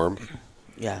it warm?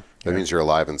 Yeah. That means you're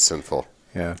alive and sinful.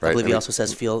 Yeah. Right? I believe he also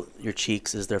says, feel your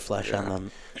cheeks as their flesh on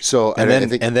them. So, And I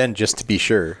think, then just to be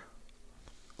sure,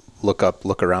 look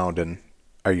around, and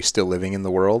are you still living in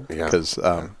the world? Yeah. Because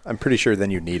I'm pretty sure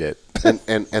then you need it.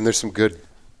 and there's some good,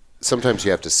 sometimes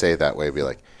you have to say that way, be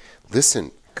like,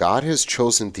 listen, God has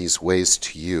chosen these ways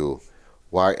to you.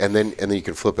 Why? And then you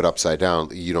can flip it upside down.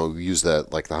 Use the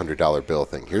 $100 bill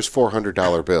thing. Here's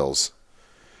 $400 bills.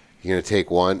 You're going to take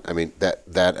one. I mean, that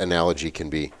analogy can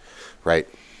be, right?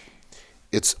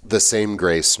 It's the same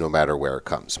grace no matter where it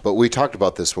comes. But we talked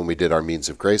about this when we did our Means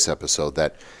of Grace episode,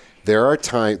 that there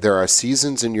are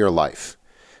seasons in your life.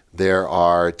 There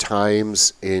are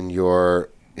times in your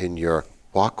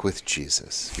walk with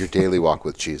Jesus, your daily walk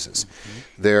with Jesus.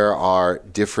 There are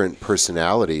different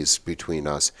personalities between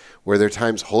us where there are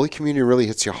times Holy Communion really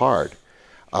hits you hard.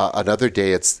 Another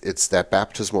day, it's that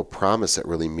baptismal promise that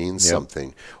really means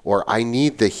something. Or I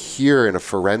need to hear in a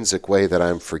forensic way that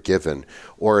I'm forgiven.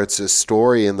 Or it's a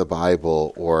story in the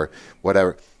Bible or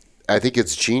whatever. I think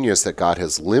it's genius that God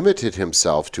has limited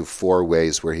himself to 4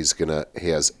 ways where he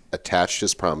has attached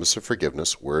his promise of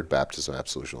forgiveness, word, baptism,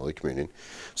 absolution, Holy Communion.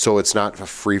 So it's not a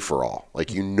free-for-all.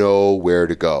 Like, you know where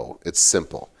to go. It's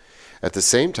simple. At the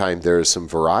same time, there is some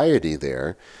variety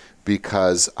there,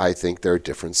 because I think there are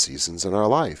different seasons in our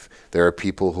life. There are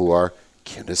people who are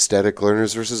kinesthetic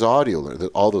learners versus audio learners,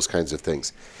 all those kinds of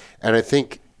things. And I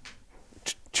think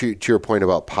to your point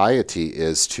about piety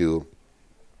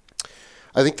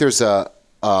I think there's a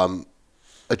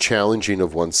challenging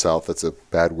of oneself. That's a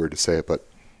bad word to say it, but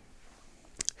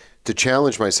to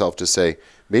challenge myself to say,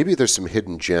 maybe there's some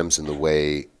hidden gems in the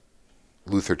way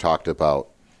Luther talked about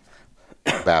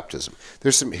baptism.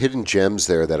 There's some hidden gems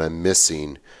there that I'm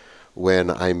missing when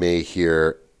I may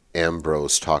hear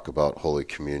Ambrose talk about Holy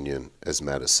Communion as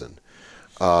medicine.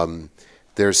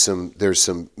 There's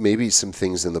some maybe some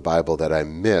things in the Bible that I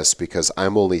miss because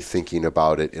I'm only thinking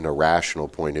about it in a rational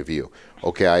point of view.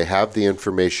 Okay, I have the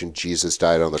information, Jesus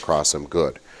died on the cross, I'm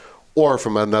good. Or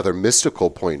from another mystical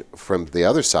point, from the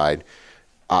other side,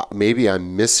 maybe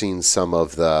I'm missing some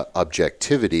of the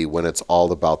objectivity when it's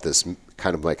all about this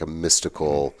kind of like a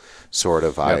mystical sort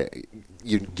of,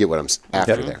 you get what I'm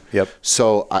after there. Yep.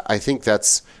 So I think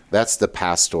that's the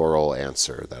pastoral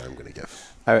answer that I'm going to give.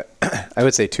 I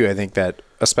would say too, I think that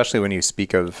especially when you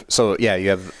speak of, so yeah, you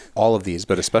have all of these,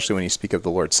 but especially when you speak of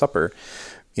the Lord's Supper,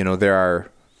 there are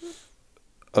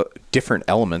different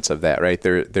elements of that, right?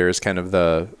 There is kind of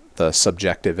the the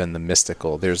subjective and the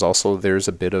mystical. There's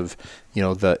a bit of,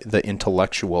 the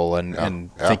intellectual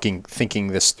and thinking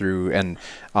this through, and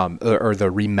or the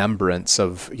remembrance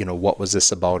of, what was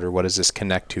this about, or what does this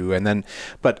connect to? And then,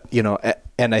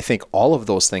 and I think all of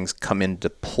those things come into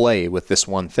play with this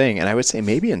one thing. And I would say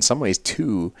maybe in some ways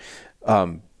too,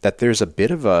 that there's a bit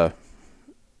of a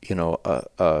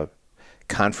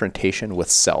confrontation with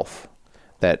self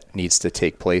that needs to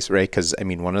take place, right? Because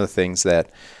one of the things that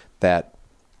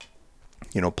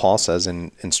Paul says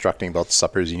in instructing about the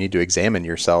supper is you need to examine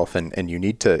yourself, and you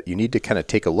need to kind of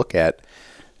take a look at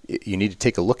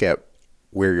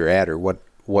where you're at, or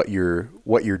what you're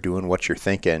doing, what you're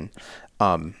thinking,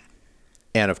 and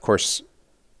of course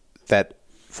that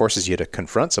forces you to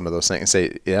confront some of those things and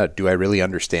say, yeah, do I really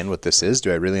understand what this is?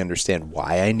 Do I really understand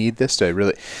why I need this? Do I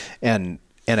really? And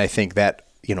I think that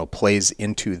plays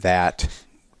into that,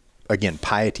 again,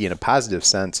 piety in a positive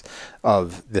sense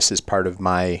of this is part of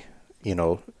my,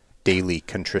 daily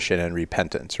contrition and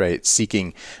repentance, right?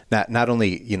 Seeking not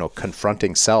only,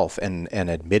 confronting self and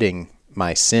admitting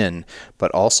my sin,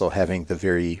 but also having the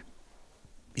very,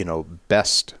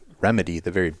 best remedy,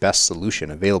 the very best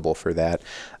solution available for that.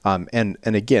 And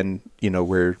again,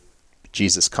 where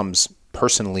Jesus comes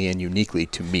personally and uniquely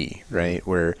to me, right?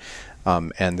 Where,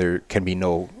 and there can be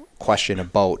no question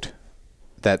about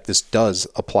that this does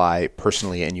apply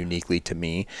personally and uniquely to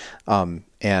me.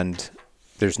 And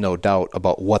there's no doubt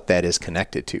about what that is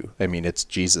connected to. It's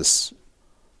Jesus'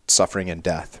 suffering and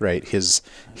death, right? His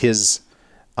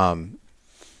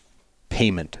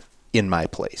payment in my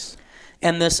place.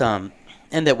 And this, and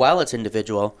that while it's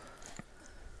individual,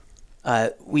 I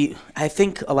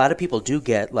think a lot of people do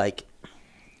get like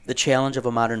the challenge of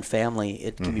a modern family.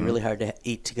 It can be really hard to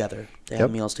eat together, to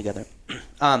have meals together.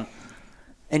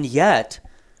 And yet,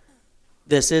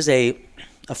 this is a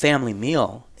family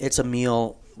meal. It's a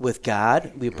meal with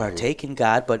God. We partake in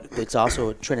God, but it's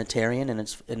also Trinitarian in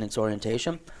its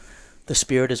orientation. The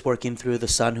Spirit is working through the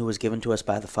Son who was given to us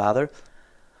by the Father.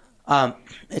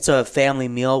 It's a family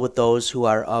meal with those who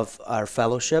are of our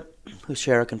fellowship, who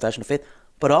share our confession of faith,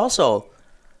 but also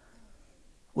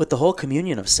with the whole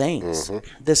communion of saints.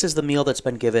 This is the meal that's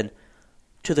been given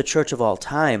to the church of all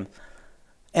time.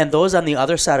 And those on the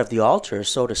other side of the altar,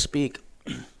 so to speak,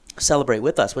 celebrate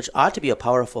with us, which ought to be a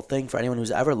powerful thing for anyone who's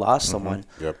ever lost someone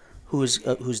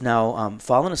who's now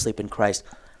fallen asleep in Christ,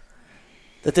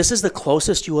 that this is the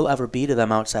closest you will ever be to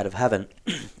them outside of heaven.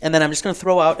 And then I'm just going to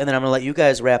throw out, and then I'm going to let you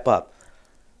guys wrap up.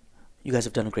 You guys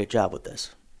have done a great job with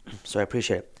this, so I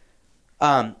appreciate it.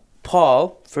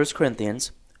 Paul, 1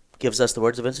 Corinthians, gives us the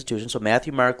words of institution. So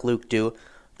Matthew, Mark, Luke do.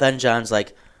 Then John's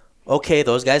like, okay,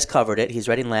 those guys covered it. He's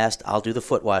writing last. I'll do the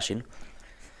foot washing.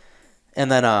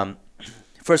 And then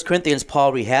 1 Corinthians,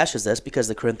 Paul rehashes this because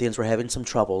the Corinthians were having some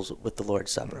troubles with the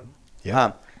Lord's Supper.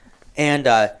 Yeah. And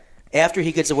after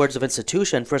he gets the words of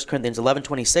institution, 1 Corinthians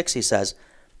 11:26, he says,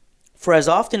 "For as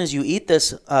often as you eat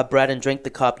this bread and drink the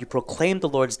cup, you proclaim the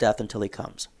Lord's death until he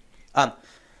comes."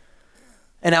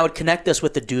 And I would connect this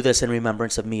with the do this in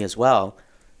remembrance of me as well.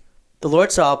 The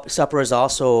Lord's Supper is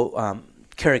also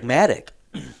charismatic.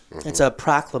 It's a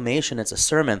proclamation. It's a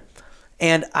sermon.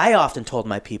 And I often told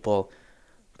my people,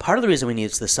 part of the reason we need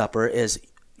the supper is,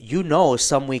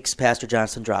 some weeks Pastor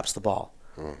Johnson drops the ball.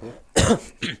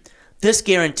 This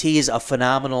guarantees a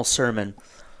phenomenal sermon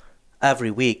every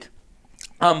week.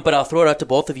 But I'll throw it out to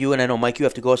both of you, and I know, Mike, you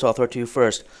have to go, so I'll throw it to you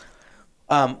first.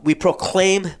 We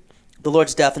proclaim the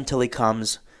Lord's death until he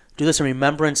comes. Do this in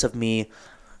remembrance of me.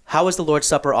 How is the Lord's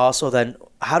Supper also then,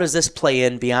 how does this play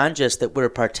in beyond just that we're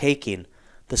partaking,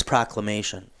 this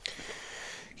proclamation?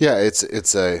 Yeah,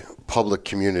 it's a public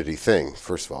community thing,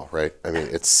 first of all, right?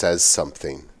 It says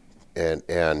something.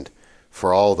 And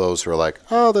for all those who are like,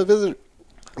 oh, the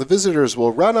visitors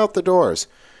will run out the doors.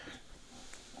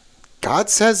 God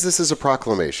says this is a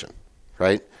proclamation,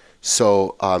 right?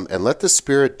 So, and let the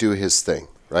Spirit do his thing,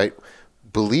 right?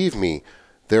 Believe me,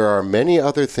 there are many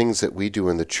other things that we do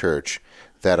in the church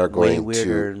that are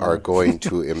going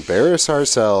to embarrass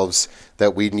ourselves,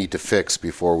 that we need to fix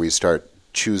before we start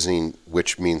choosing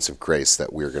which means of grace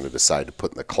that we're going to decide to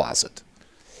put in the closet.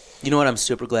 You know what I'm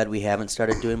super glad we haven't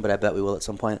started doing, but I bet we will at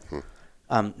some point,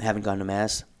 having gone to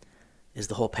Mass, is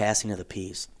the whole passing of the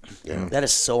peas. Yeah. That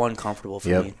is so uncomfortable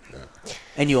for me. Yeah.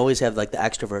 And you always have like the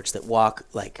extroverts that walk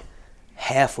like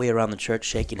halfway around the church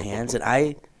shaking hands, and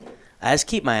I just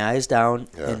keep my eyes down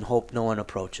and hope no one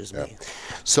approaches me.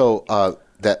 So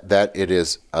that it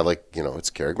is, I like,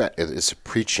 it's charismatic. It's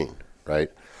preaching,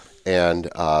 right? And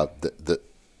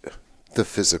the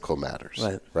physical matters,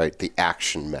 right? The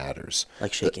action matters.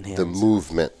 Like shaking hands. The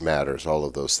movement matters, all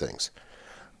of those things.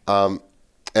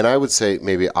 And I would say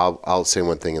maybe I'll say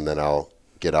one thing and then I'll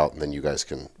get out and then you guys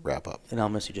can wrap up. And I'll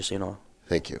miss you, just so you know.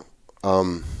 Thank you.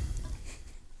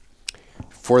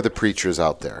 For the preachers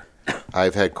out there,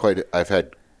 I've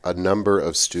had a number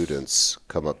of students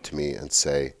come up to me and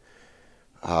say,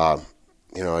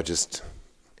 it just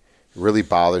really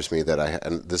bothers me that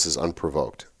and this is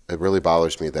unprovoked. It really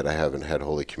bothers me that I haven't had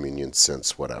Holy Communion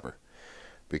since whatever,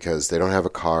 because they don't have a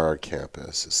car on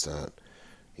campus. It's not,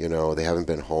 they haven't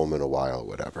been home in a while,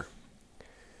 whatever.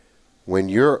 When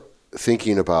you're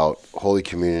thinking about Holy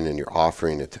Communion and you're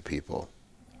offering it to people,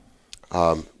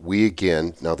 now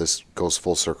this goes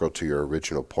full circle to your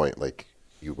original point, like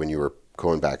when you were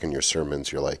going back in your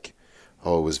sermons, you're like,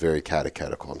 oh, it was very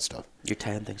catechetical and stuff. You're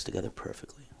tying things together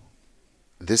perfectly.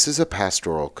 This is a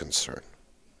pastoral concern,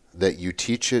 that you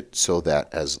teach it so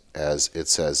that, as it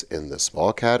says in the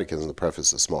Small Catechism, the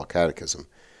preface of the Small Catechism,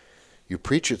 you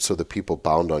preach it so that people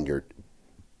pound on your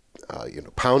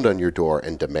door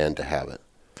and demand to have it.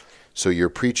 So you're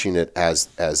preaching it as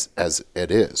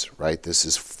it is, right? This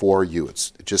is for you.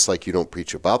 It's just like you don't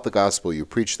preach about the gospel, you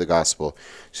preach the gospel.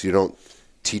 So you don't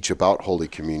teach about Holy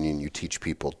Communion, you teach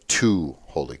people to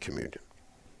Holy Communion.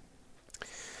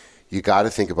 You got to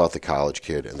think about the college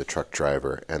kid and the truck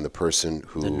driver and the person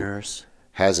who the nurse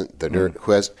hasn't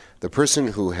the person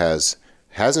who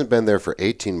hasn't been there for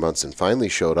 18 months and finally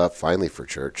showed up for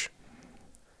church.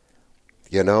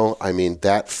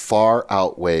 That far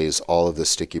outweighs all of the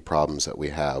sticky problems that we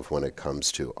have when it comes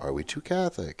to, are we too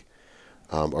Catholic?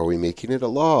 Are we making it a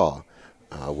law?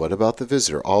 What about the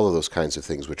visitor? All of those kinds of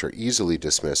things which are easily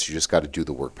dismissed. You just got to do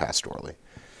the work pastorally.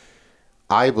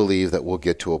 I believe that we'll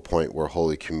get to a point where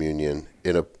Holy Communion,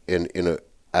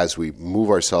 as we move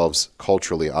ourselves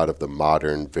culturally out of the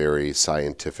modern, very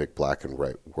scientific black and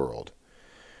white world,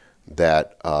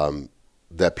 that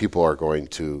people are going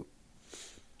to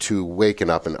waken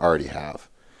up, and already have,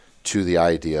 to the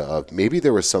idea of maybe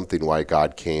there was something why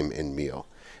God came in meal.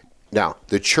 Now,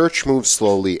 the church moves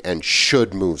slowly and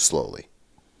should move slowly.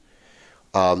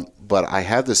 But I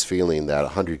have this feeling that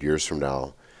 100 years from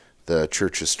now, the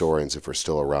church historians, if we're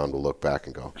still around, will look back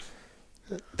and go,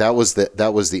 that was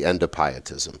the end of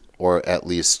pietism, or at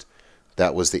least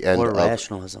that was the end or of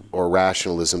rationalism. Or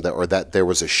rationalism, that there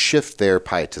was a shift there.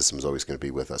 Pietism is always going to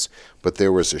be with us, but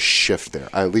there was a shift there.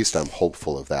 At least I'm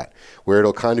hopeful of that, where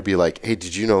it'll kind of be like, hey,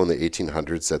 did you know in the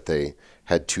 1800s that they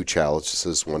had two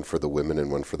chalices, one for the women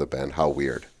and one for the men? How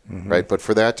weird, right? But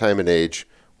for that time and age,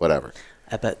 whatever.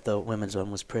 I bet the women's one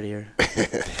was prettier.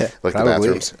 Like the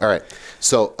bathrooms. All right.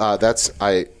 So that's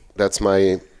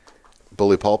my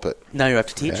bully pulpit. Now you're off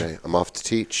to teach. Okay, I'm off to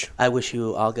teach. I wish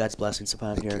you all God's blessings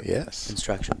upon your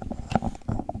instruction.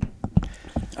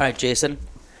 All right, Jason.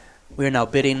 We are now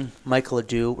bidding Michael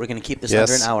adieu. We're going to keep this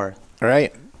under an hour. All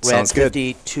right. We're Sounds at good.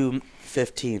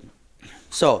 52:15.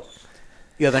 So,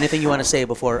 you have anything you want to say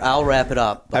before I'll wrap it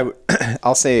up?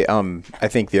 I'll say, I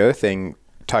think the other thing,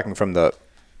 talking from the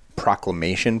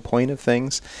proclamation point of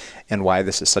things and why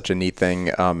this is such a neat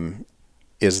thing,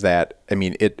 is that,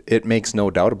 it makes no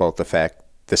doubt about the fact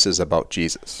this is about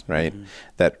Jesus, right? Mm-hmm.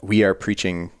 That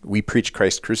we preach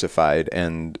Christ crucified,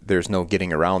 and there's no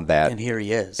getting around that. And here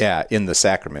he is. Yeah, in the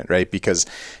sacrament, right? Because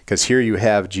here you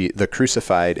have the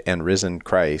crucified and risen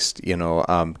Christ,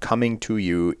 coming to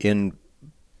you in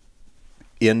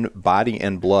body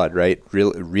and blood, right?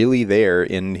 Really there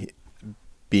in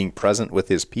being present with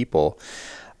his people.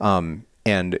 And,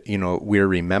 we're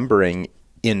remembering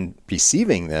in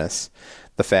receiving this,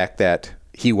 the fact that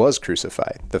he was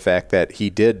crucified, the fact that he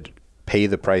did pay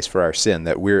the price for our sin,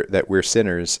 that we're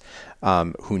sinners,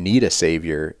 who need a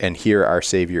savior. And here our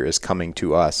savior is coming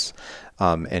to us,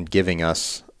 and giving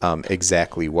us,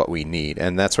 exactly what we need.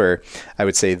 And that's where I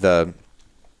would say the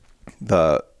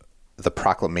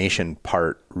proclamation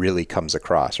part really comes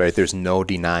across, right? There's no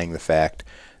denying the fact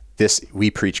we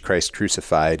preach Christ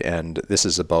crucified, and this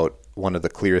is about one of the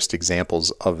clearest examples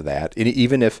of that. And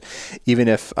even if,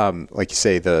 like you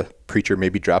say, the preacher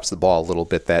maybe drops the ball a little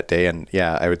bit that day, and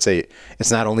yeah, I would say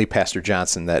it's not only Pastor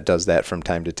Johnson that does that from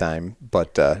time to time,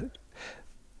 but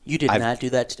you did not do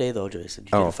that today, though, Jason.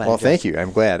 Thank you.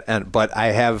 I'm glad. But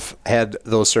I have had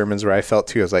those sermons where I felt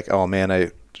too. I was like, oh man, I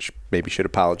maybe should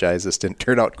apologize. This didn't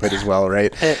turn out quite as well,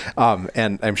 right?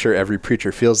 And I'm sure every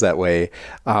preacher feels that way.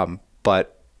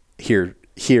 But here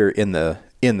in the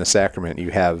sacrament, you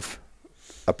have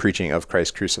a preaching of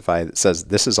Christ crucified that says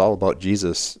this is all about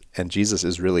Jesus, and Jesus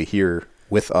is really here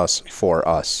with us, for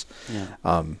us. Yeah.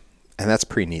 And that's a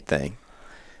pretty neat thing.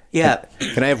 Yeah.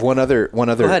 Can I have one other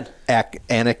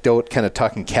anecdote, kind of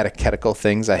talking catechetical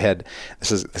things?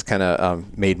 This kind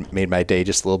of made my day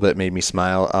just a little bit, made me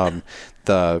smile.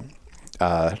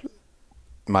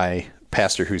 My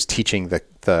pastor who's teaching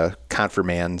the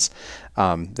confirmands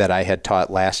that I had taught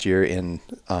last year in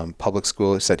public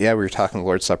school. He said, "Yeah, we were talking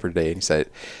Lord's Supper today," and he said,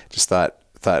 "Just thought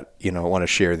I want to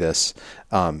share this."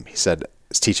 He said,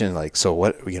 "It's teaching like, so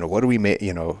what do we make?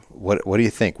 What do you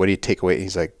think? What do you take away?"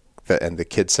 He's like, and the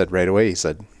kid said right away, he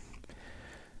said,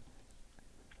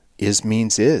 "Is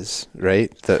means is,"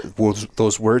 right?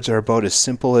 Those words are about as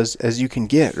simple as you can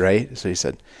get, right? So he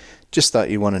said, "Just thought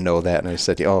you want to know that." And I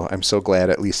said, "Oh, I'm so glad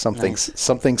at least something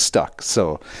stuck."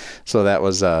 So that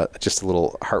was just a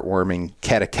little heartwarming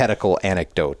catechetical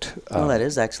anecdote. Oh, that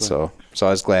is excellent. So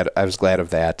I was glad of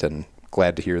that, and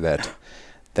glad to hear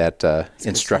that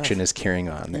instruction is carrying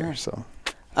on there. Yeah. So,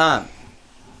 well,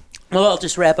 I'll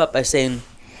just wrap up by saying,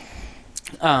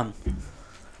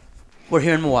 we're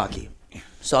here in Milwaukee,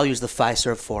 so I'll use the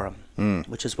Fiserv Forum,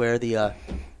 which is where the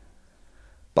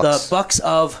Bucks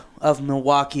of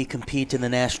Milwaukee compete in the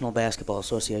National Basketball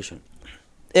Association.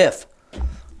 If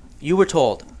you were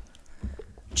told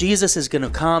Jesus is going to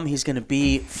come, he's going to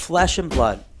be flesh and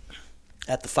blood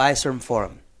at the Fiserv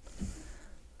Forum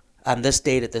on this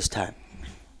date at this time,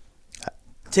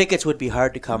 tickets would be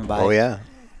hard to come by. Oh, yeah.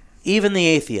 Even the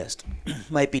atheist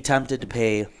might be tempted to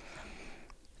pay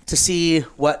to see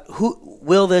who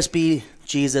will this be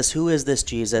Jesus? Who is this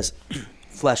Jesus?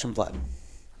 Flesh and blood.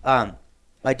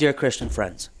 My dear Christian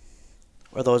friends,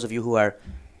 or those of you who are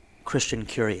Christian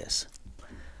curious,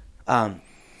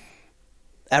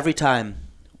 every time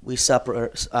we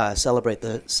celebrate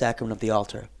the sacrament of the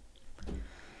altar,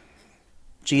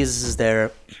 Jesus is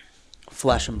there,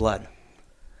 flesh and blood.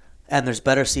 And there's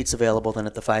better seats available than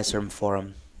at the Fiserv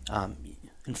Forum.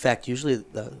 In fact, usually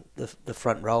the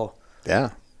front row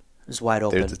is wide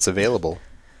open. It's available.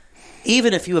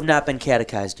 Even if you have not been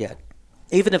catechized yet,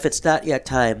 even if it's not yet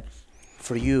time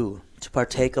for you to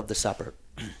partake of the supper,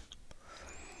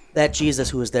 that Jesus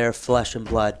who is there, flesh and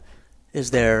blood,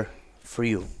 is there for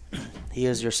you. He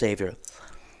is your Savior.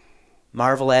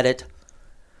 Marvel at it.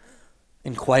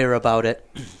 Inquire about it.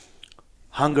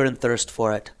 Hunger and thirst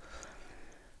for it.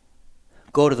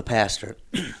 Go to the pastor.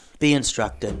 Be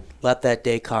instructed. Let that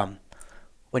day come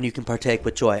when you can partake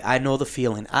with joy. I know the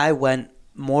feeling. I went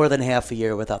more than half a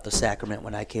year without the sacrament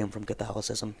when I came from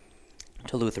Catholicism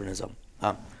to Lutheranism.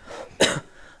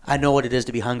 I know what it is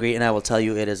to be hungry, and I will tell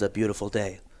you it is a beautiful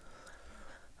day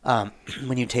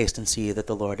when you taste and see that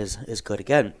the Lord is good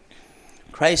again.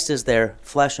 Christ is there,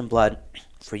 flesh and blood,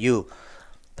 for you.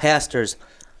 Pastors,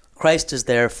 Christ is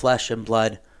there, flesh and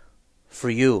blood, for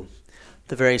you.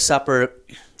 The very supper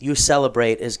you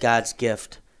celebrate is God's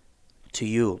gift to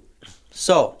you.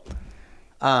 So,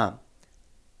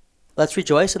 let's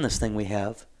rejoice in this thing we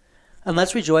have. And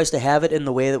let's rejoice to have it in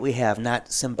the way that we have,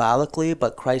 not symbolically,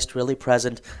 but Christ really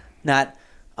present, not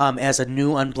as a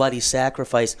new unbloody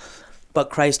sacrifice,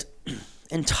 but Christ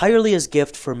entirely as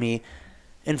gift for me.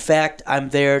 In fact, I'm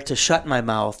there to shut my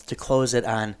mouth, to close it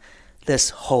on this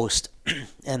host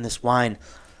and this wine,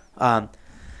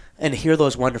 and hear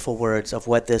those wonderful words of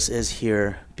what this is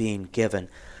here being given.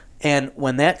 And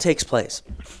when that takes place,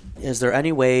 is there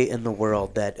any way in the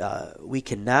world that we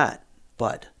cannot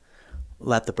but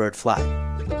let the bird fly?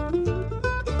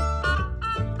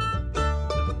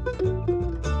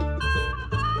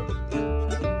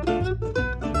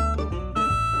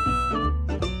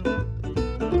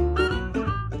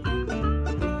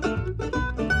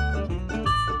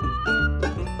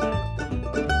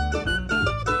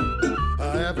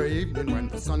 Every evening when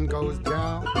the sun goes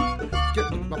down,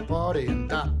 get with my party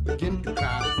and I begin to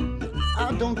cry.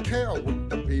 I don't care what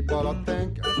the people are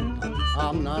thinking.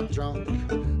 I'm not drunk,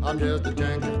 I'm just a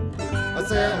drinking. I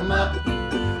set 'em up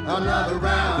another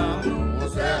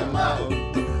round, set